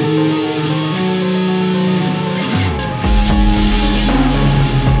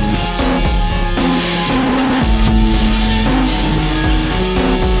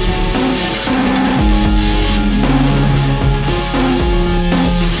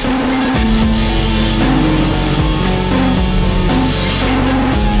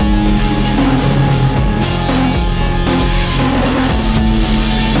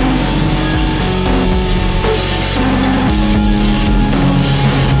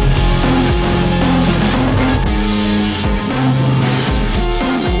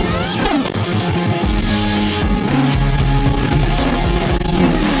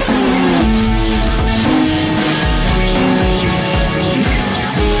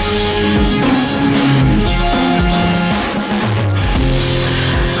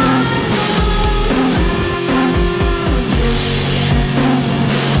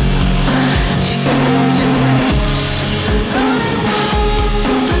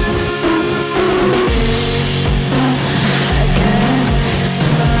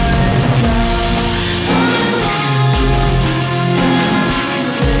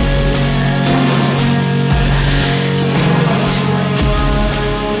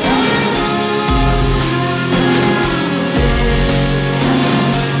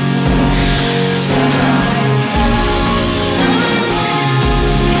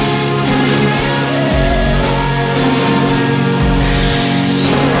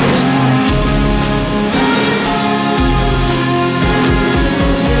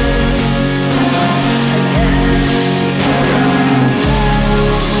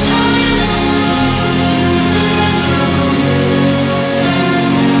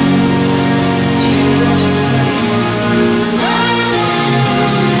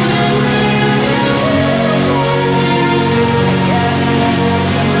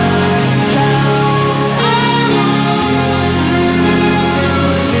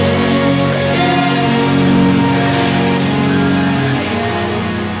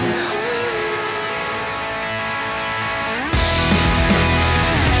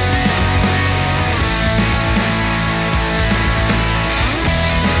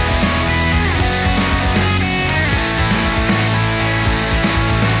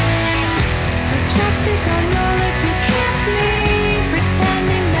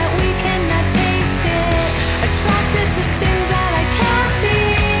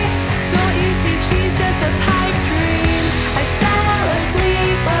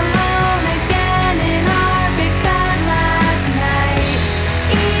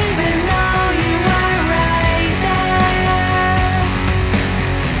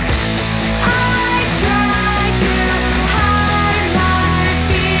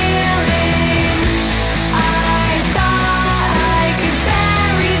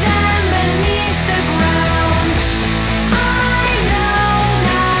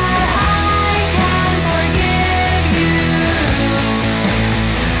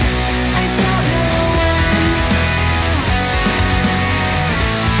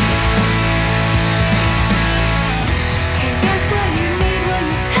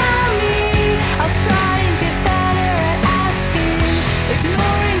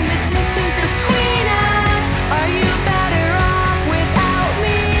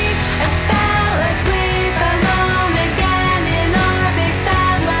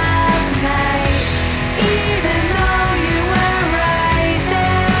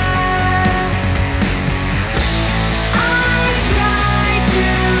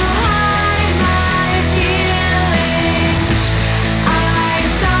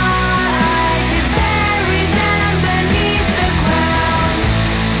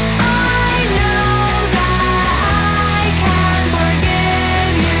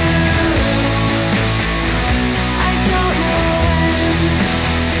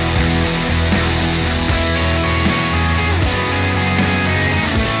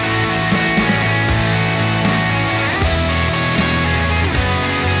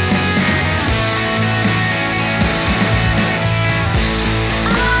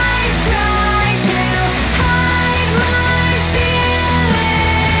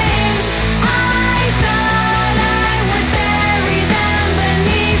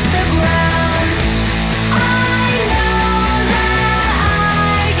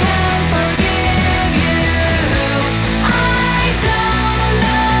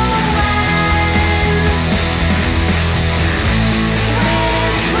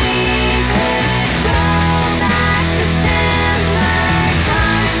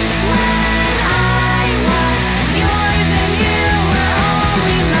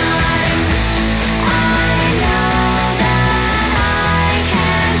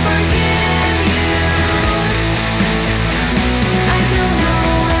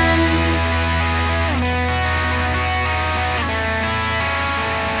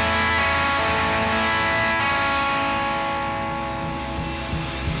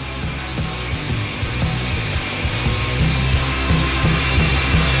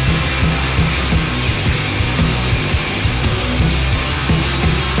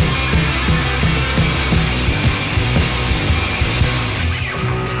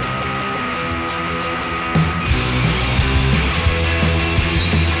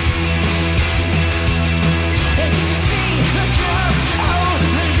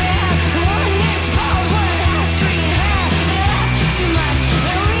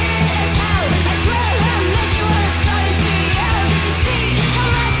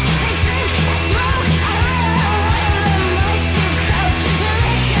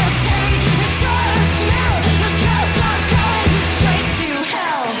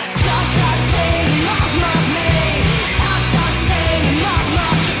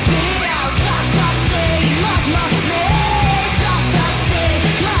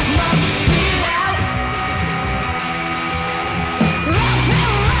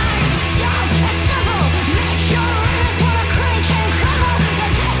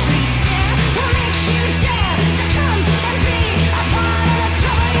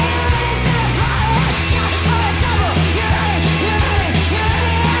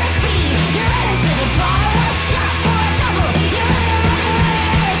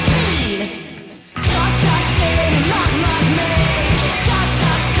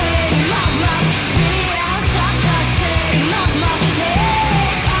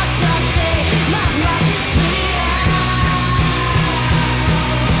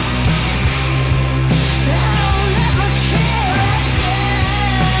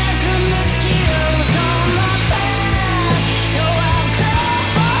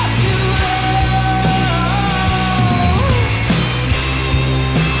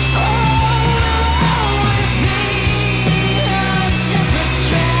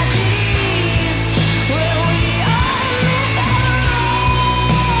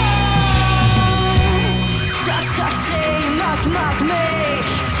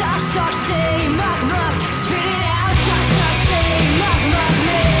 talk, say, muck, muck, spit it out. Talk, talk, say, muck, muck,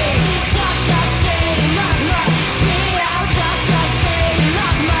 me. Talk, talk, say, muck, muck, spit it out. Talk, talk, say,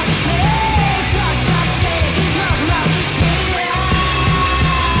 muck, muck, me. Talk, talk, say, muck, muck, spit it out.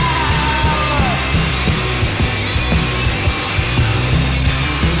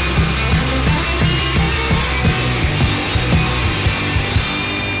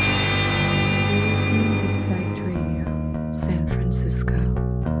 You're listening to Psych Radio, San Francisco.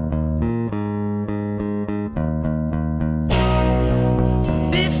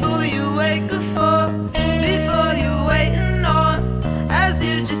 Before you wake up for, before you waiting on, as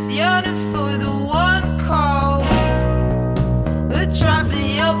you just yearning for the one call. The trifling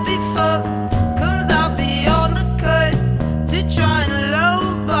you'll be fucked comes out beyond the cut to try and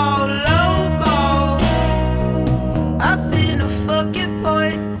lowball, lowball. I see no fucking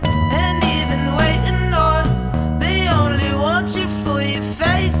point and even waiting on. They only want you for your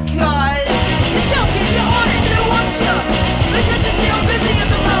face cut. You're choking, you're on it, they want you. Because you see I'm busy at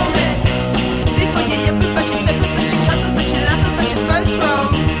the moment. Before you yipping, but you sipping, but you clapping, but you laughing, but you first roll.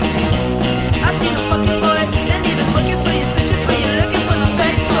 I see no fucking point and even looking for you, searching for you, looking for the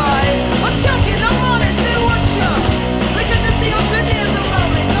face cut. I'm choking, I'm on it, they want you. Because you see I'm busy at the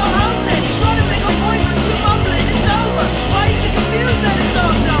moment. Go home then, try to make a point, but you're mumbling, it's over. Why you so confused that it's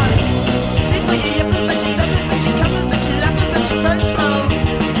all done? Before you yipping, but you sipping, but you clapping, but you laughing, but you first roll.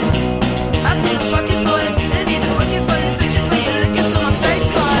 I see no fucking point and even looking for you, searching for you, looking for my face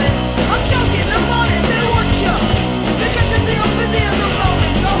card. I'm choking, I'm on it, they want you. Because you see I'm busy at the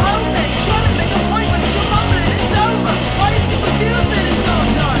moment. Go home then, try to make a point, but you're mumbling, it's over. Why you so confused that it's all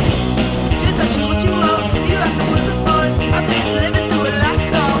done? Just ask you what you want, you ask us what's the fun. I say it's living through a last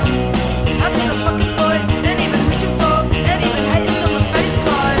dawn. I see no fucking point and even reaching for, and even hating on my face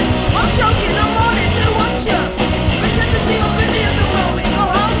card. I'm choking, I'm on it, they want you. Because you see I'm busy at the moment. Go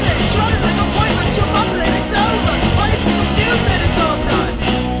home then, try to make a point, but you're mumbling, it's over. Why you so confused that it's all done?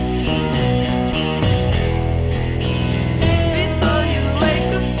 Before you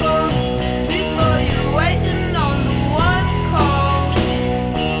wake up for, before you waiting on the one call.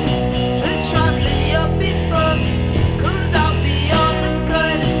 The trifling you'll be fucked comes out beyond the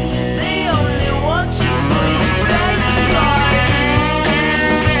cut. They only want you for your face card.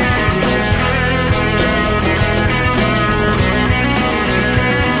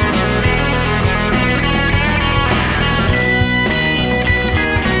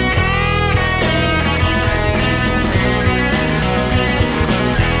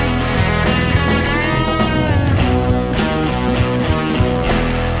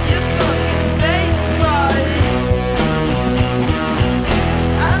 Your fucking face card.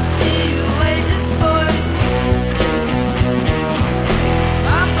 I see you waiting for it.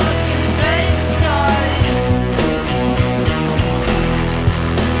 My fucking face card.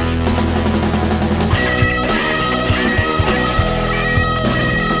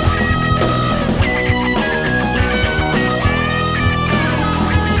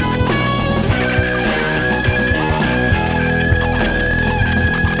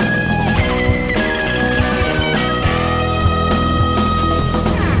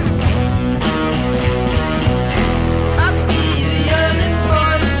 I see you yearning for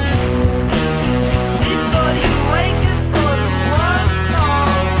it. Before you wake up for the one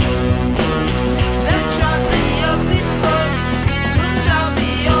call. That trifling you'll be fucked comes out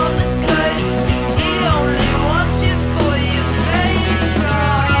beyond the cut. He only wants you for your face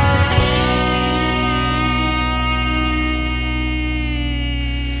card.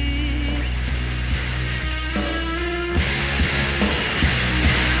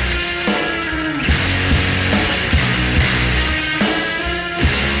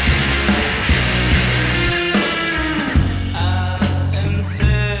 I'm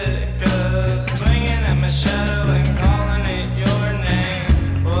sick of swinging at my shadow and calling it your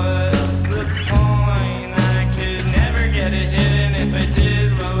name. What's the point? I could never get it hidden. If I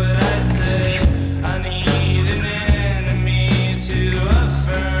did, what would I say? I need an enemy to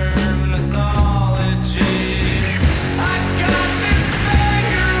affirm mythology. I got this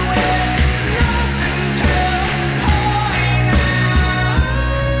finger with nothing to point out.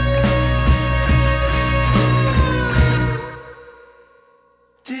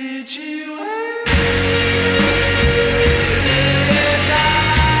 Did you did you die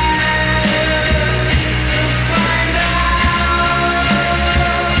to find out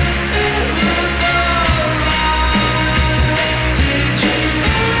it was a lie? Did you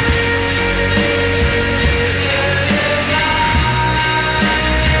die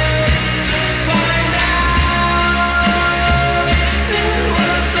to find out it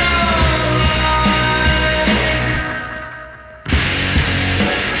was a lie?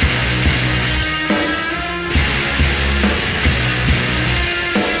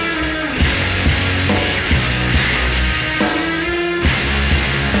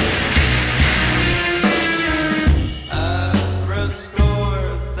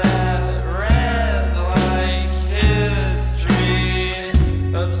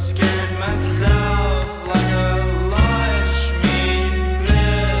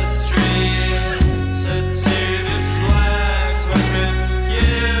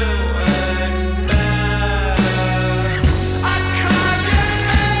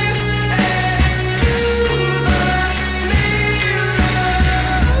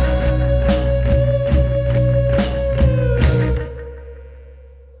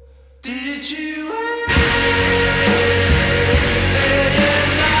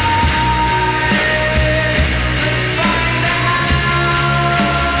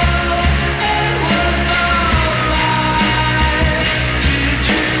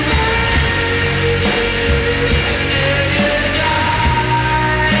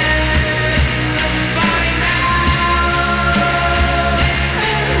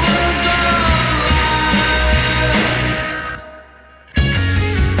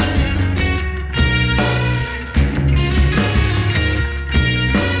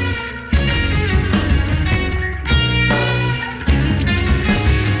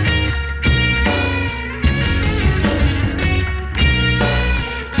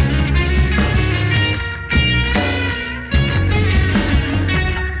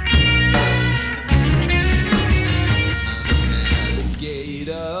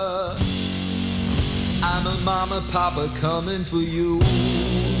 Papa coming for you.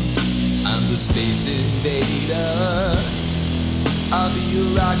 I'm the space invader. I'll be a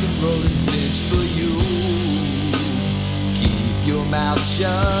rock and rollin' finch for you. Keep your mouth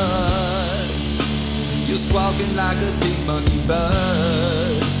shut. You're squawking like a big monkey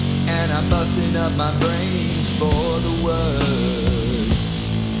bird, and I'm busting up my brains for the words.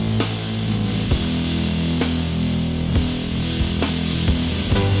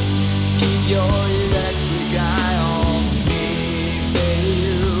 Keep your electric eye on me,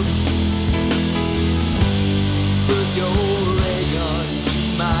 babe. Put your ray gun to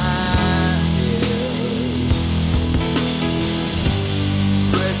my head.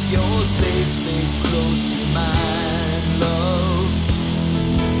 Press your space face close to mine, love.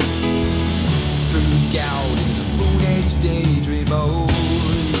 Freak out in a moon age daydream, oh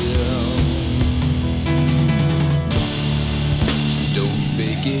yeah. Don't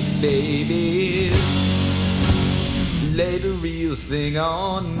fake it, baby. Lay the real thing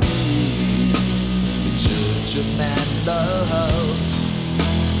on me. The church of man love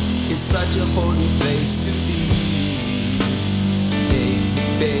is such a holy place to be.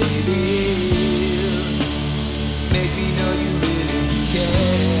 Baby, make me know you really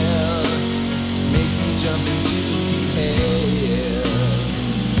care. Make me jump into the air.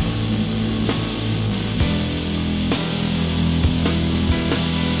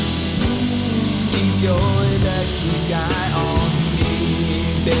 Keep your electric eye on me,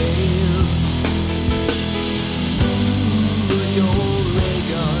 babe. Put your ray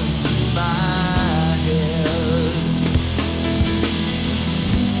gun to my head.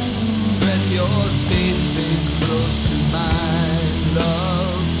 Press your space face close to mine,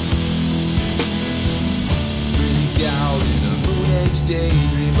 love. Freak out in a moon age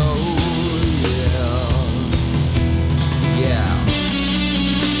daydream, oh yeah. Yeah.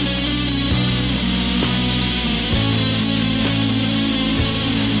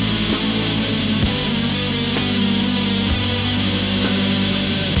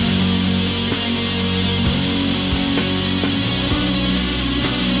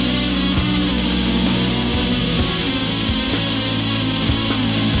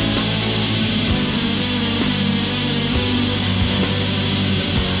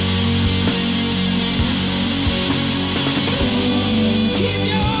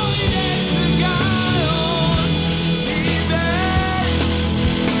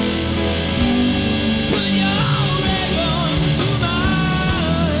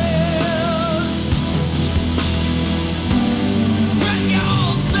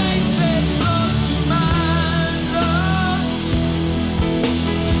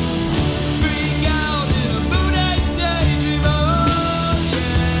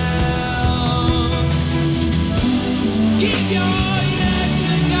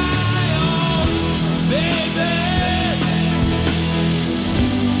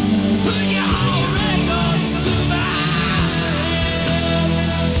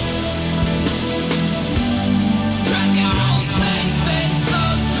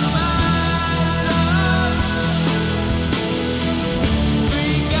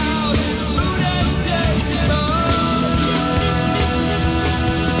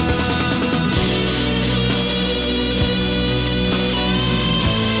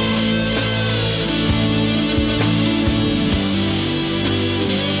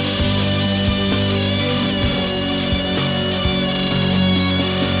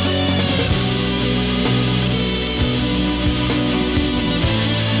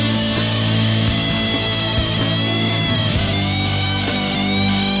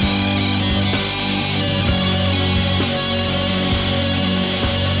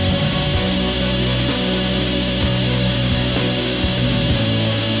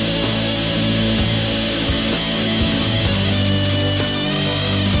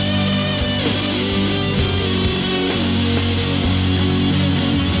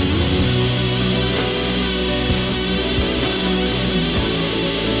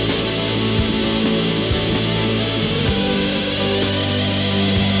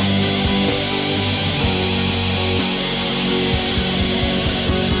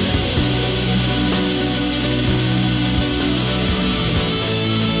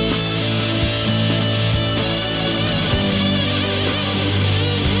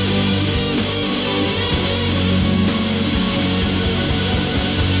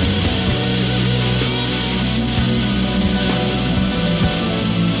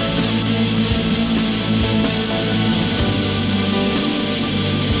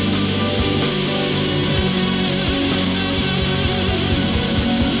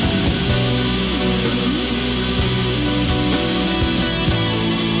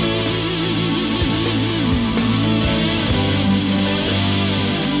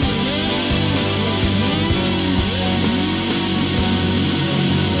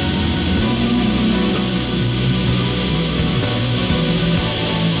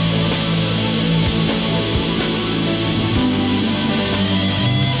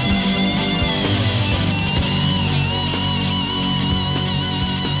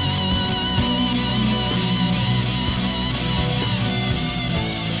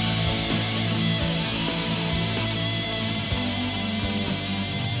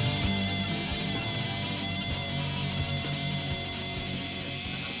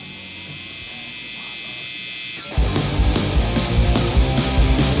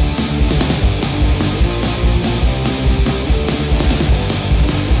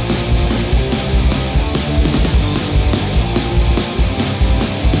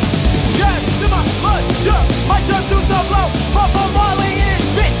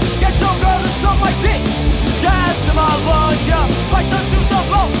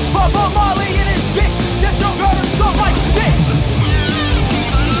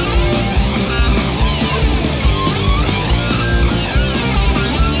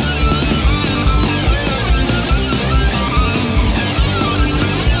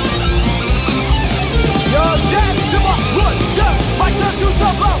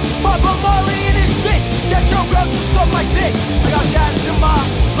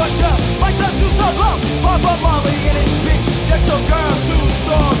 a blow. Pop a Molly in it, bitch. Get your girl to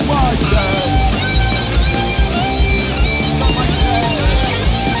suck my dick. Suck my dick.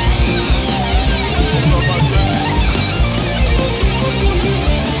 Suck my dick.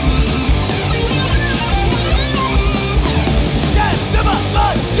 Yeah, simmer,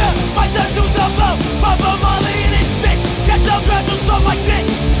 yeah, my turn to some blow. Pop a Molly in it, bitch. Get your girl to suck my dick.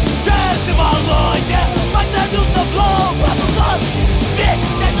 Yeah, simmer, yeah, my turn to some blow. Pop a Molly, bitch.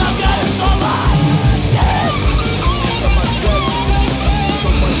 Get your girl to suck my dick. Suck my dick.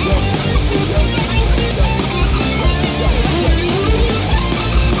 Suck my dick.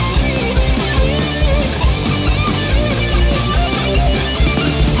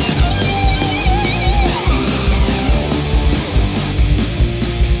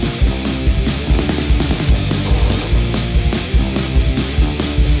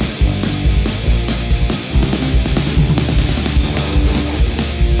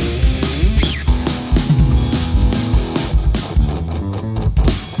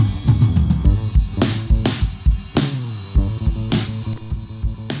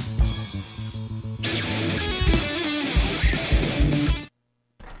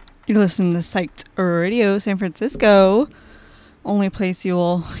 You're listening to Psyched Radio San Francisco. Only place you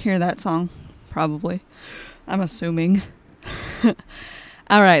will hear that song, probably. I'm assuming.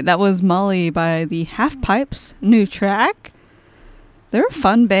 Alright, that was Molly by the Half Pipes, new track. They're a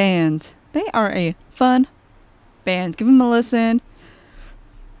fun band. They are a fun band. Give them a listen.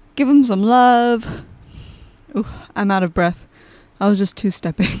 Give them some love. Ooh, I'm out of breath. I was just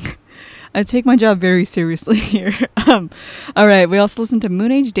two-stepping. I take my job very seriously here. All right, we also listened to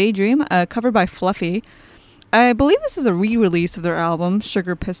Moon Age Daydream, covered by Fluffy. I believe this is a re-release of their album,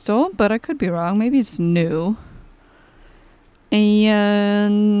 Sugar Pistol, but I could be wrong. Maybe it's new.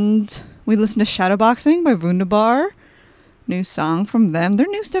 And we listened to Shadowboxing by Wunderbar. New song from them. Their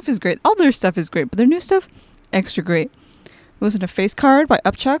new stuff is great. All their stuff is great, but their new stuff, extra great. We listened to Face Card by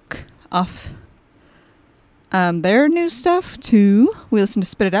Upchuck off their new stuff too. We listened to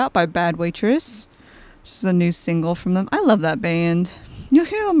Spit It Out by Bad Waitress, which is a new single from them. I love that band. You'll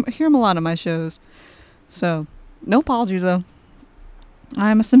hear them a lot on my shows. So, no apologies though.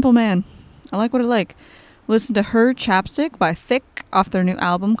 I'm a simple man. I like what I like. Listen to Her Chapstick by Thick off their new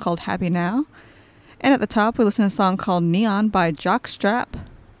album called Happy Now. And at the top, we listen to a song called Neon by Jockstrap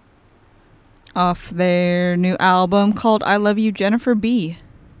off their new album called I Love You, Jennifer B.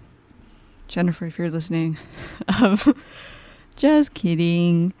 Jennifer, if you're listening. Just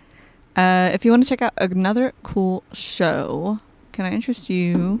kidding. If you want to check out another cool show, can I interest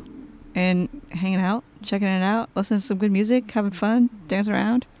you in hanging out, checking it out, listening to some good music, having fun, dance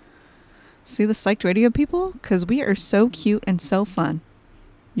around? See the Psyched Radio people? Because we are so cute and so fun.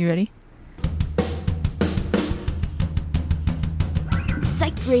 You ready?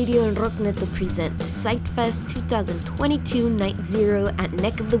 Psyched Radio and Rockneto present Psyched Fest 2022 Night Zero at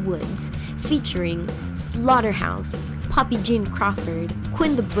Neck of the Woods, featuring Slaughterhouse, Poppy Jean Crawford,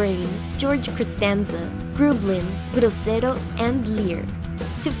 Quinn the Brain, George Costanza, Grublin, Grosero, and Lear.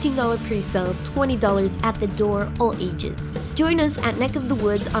 $15 pre-sale, $20 at the door, all ages. Join us at Neck of the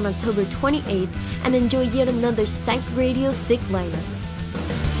Woods on October 28th and enjoy yet another Psyched Radio sick lineup.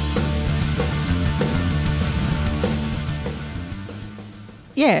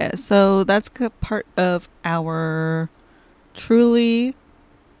 Yeah, so that's part of our truly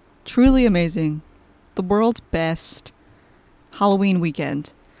amazing, the world's best Halloween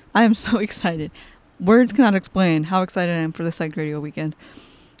weekend. I am so excited. Words cannot explain how excited I am for the Psyched Radio weekend.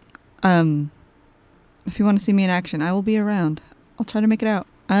 If you want to see me in action, I will be around. I'll try to make it out.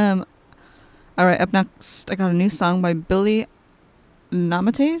 Alright, up next, I got a new song by Billy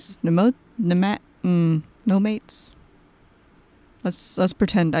Nomates? No Mates? Let's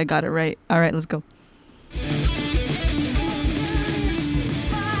pretend I got it right. Alright, let's go.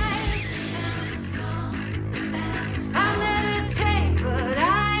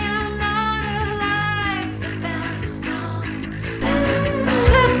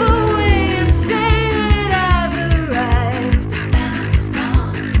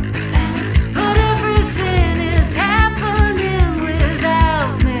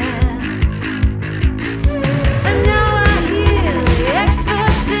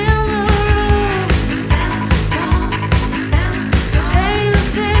 Experts in the room.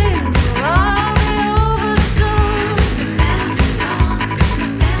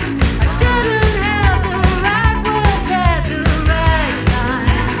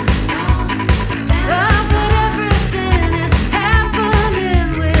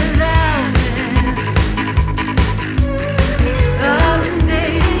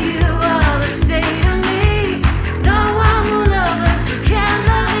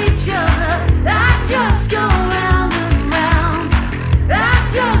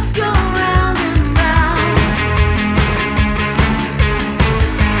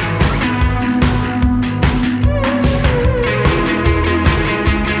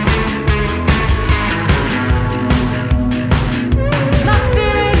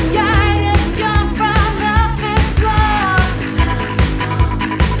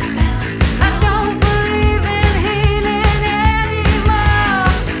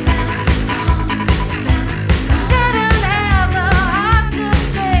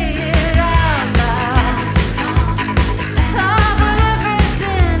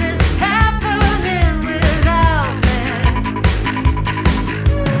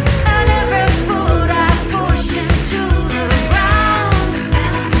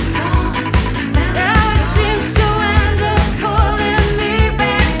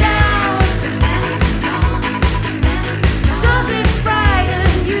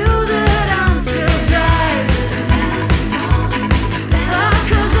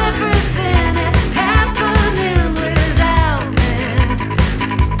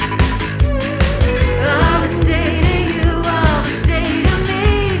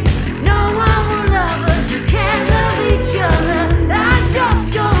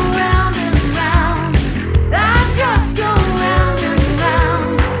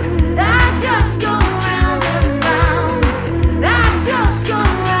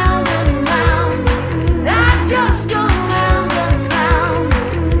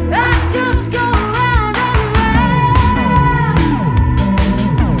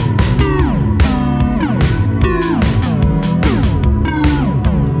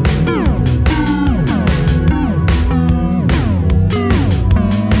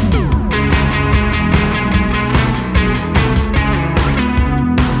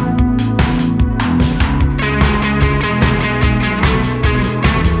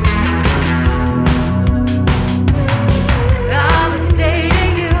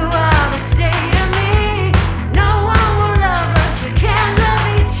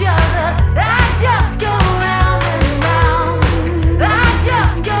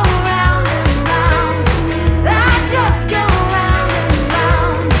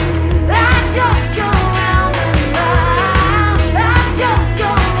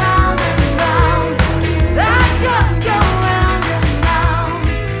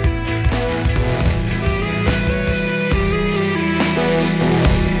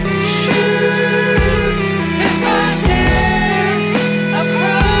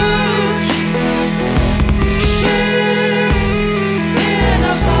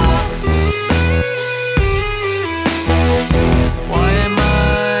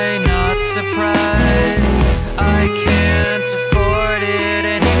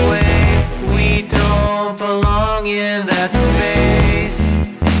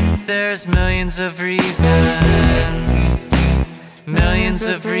 of reasons, millions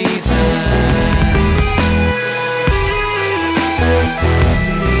of reasons.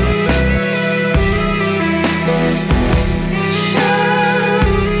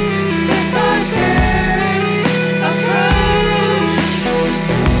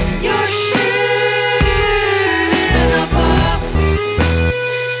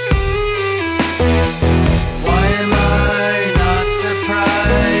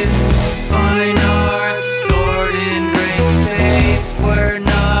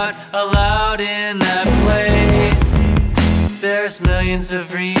 Millions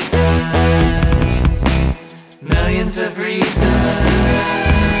of reasons, millions of reasons.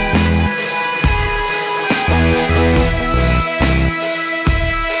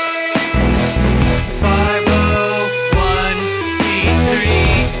 501c3,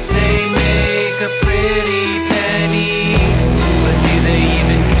 they make a pretty penny, but do they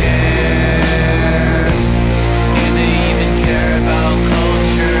even care? Do they even care about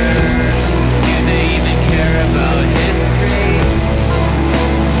culture? Do they even care about history?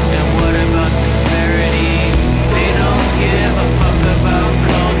 Disparity. They don't give a fuck about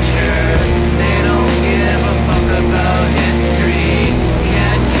culture. They don't give a fuck about history.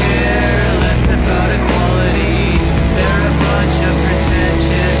 Can't care less about equality. They're a bunch of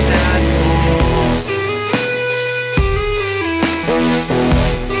pretentious assholes.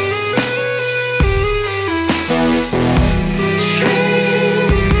 Shrink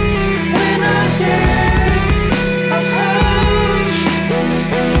when I dare approach.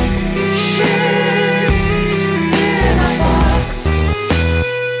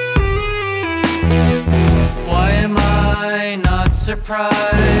 Why am I not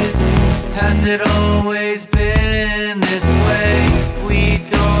surprised? Has it always been this way? We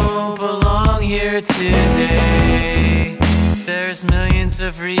don't belong here today. There's millions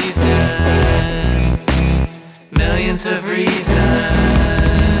of reasons, millions of reasons,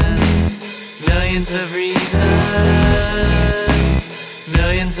 millions of reasons,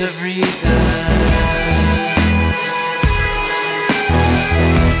 millions of reasons.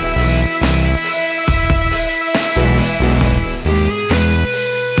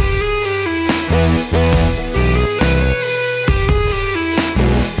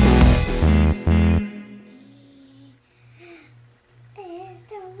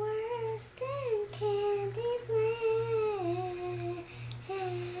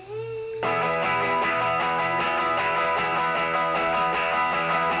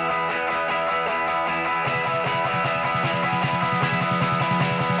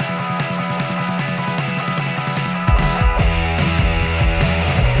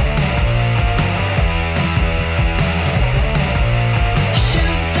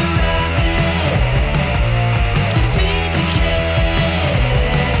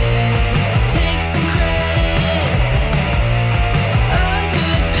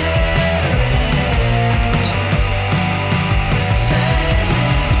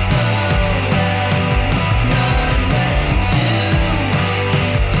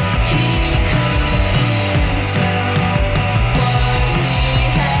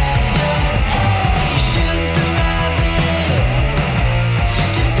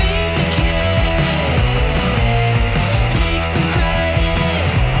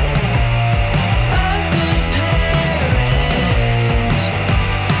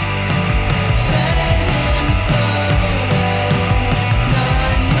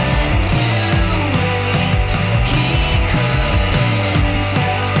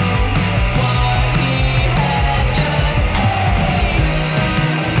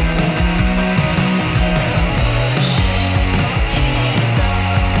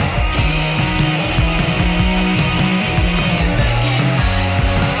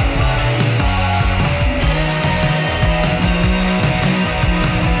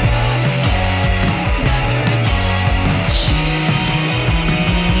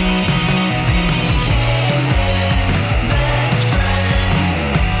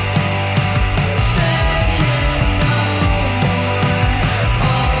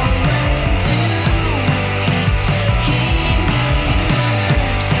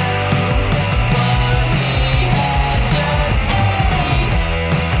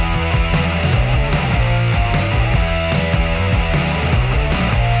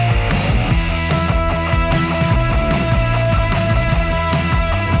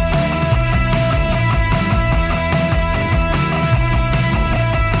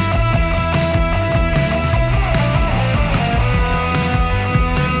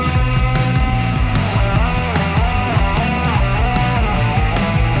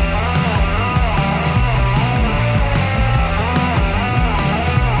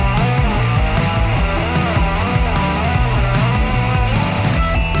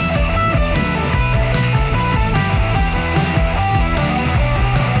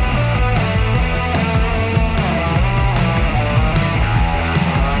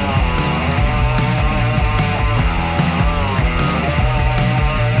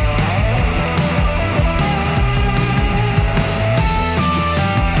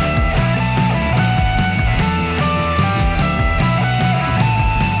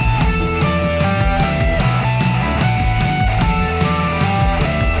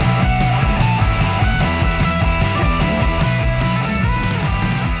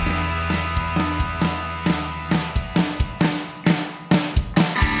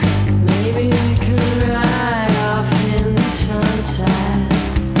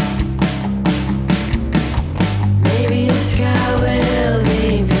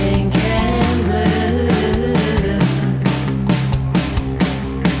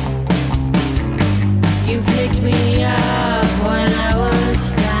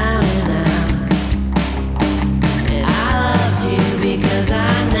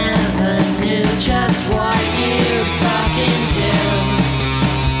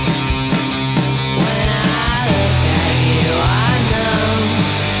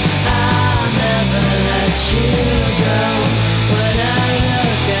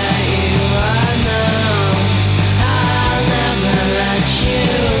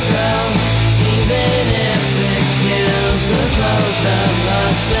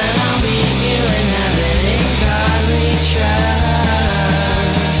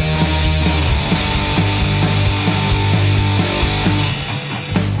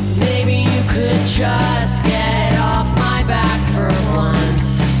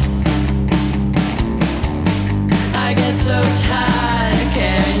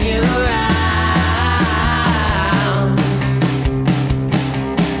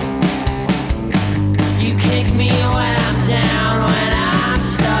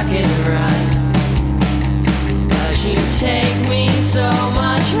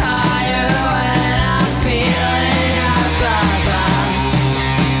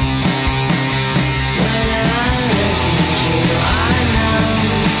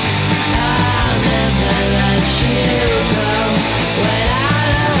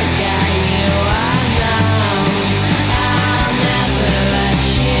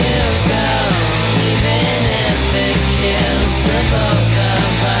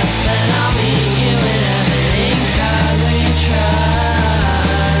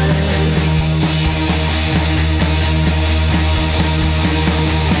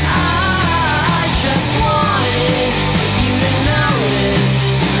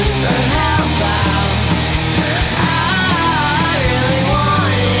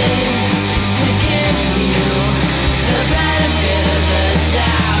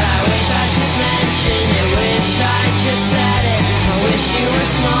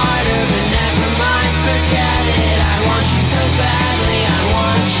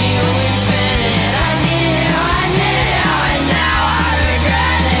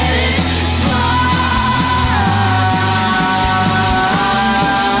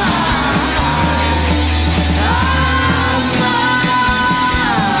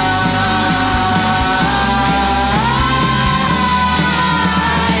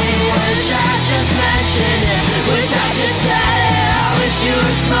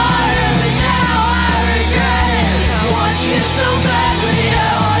 admire, but now I regret it. I want you so badly,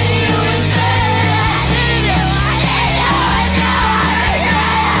 I want you in bed. I need you, and now I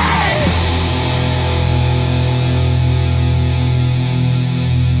regret it.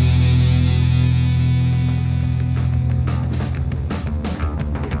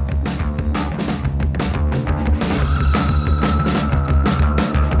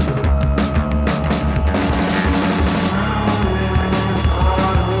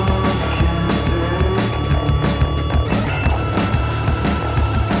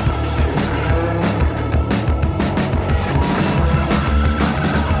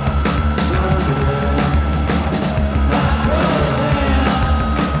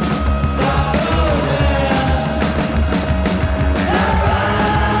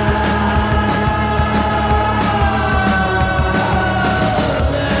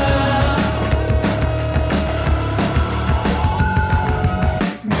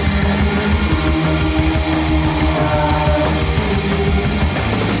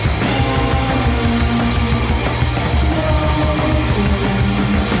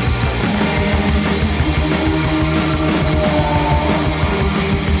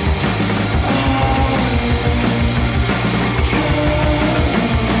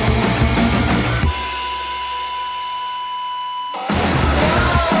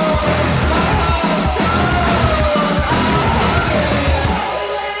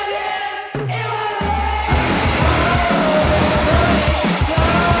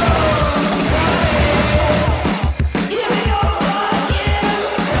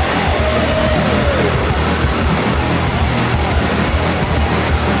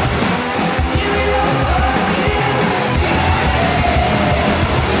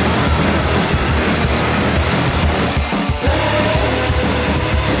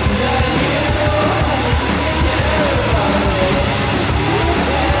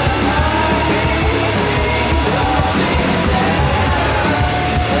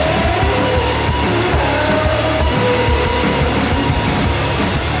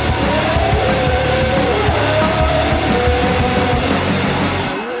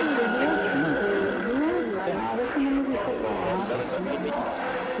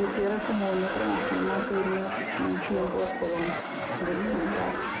 Quisiera como no trabajar más irme un tiempo a Colón,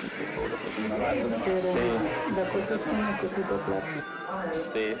 descansar. Pero la cosa es que necesito plata.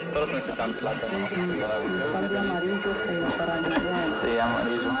 Sí, todos necesitan plata. Un cambio amarillo como para ayudar. Sí,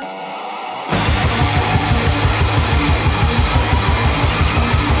 amarillo.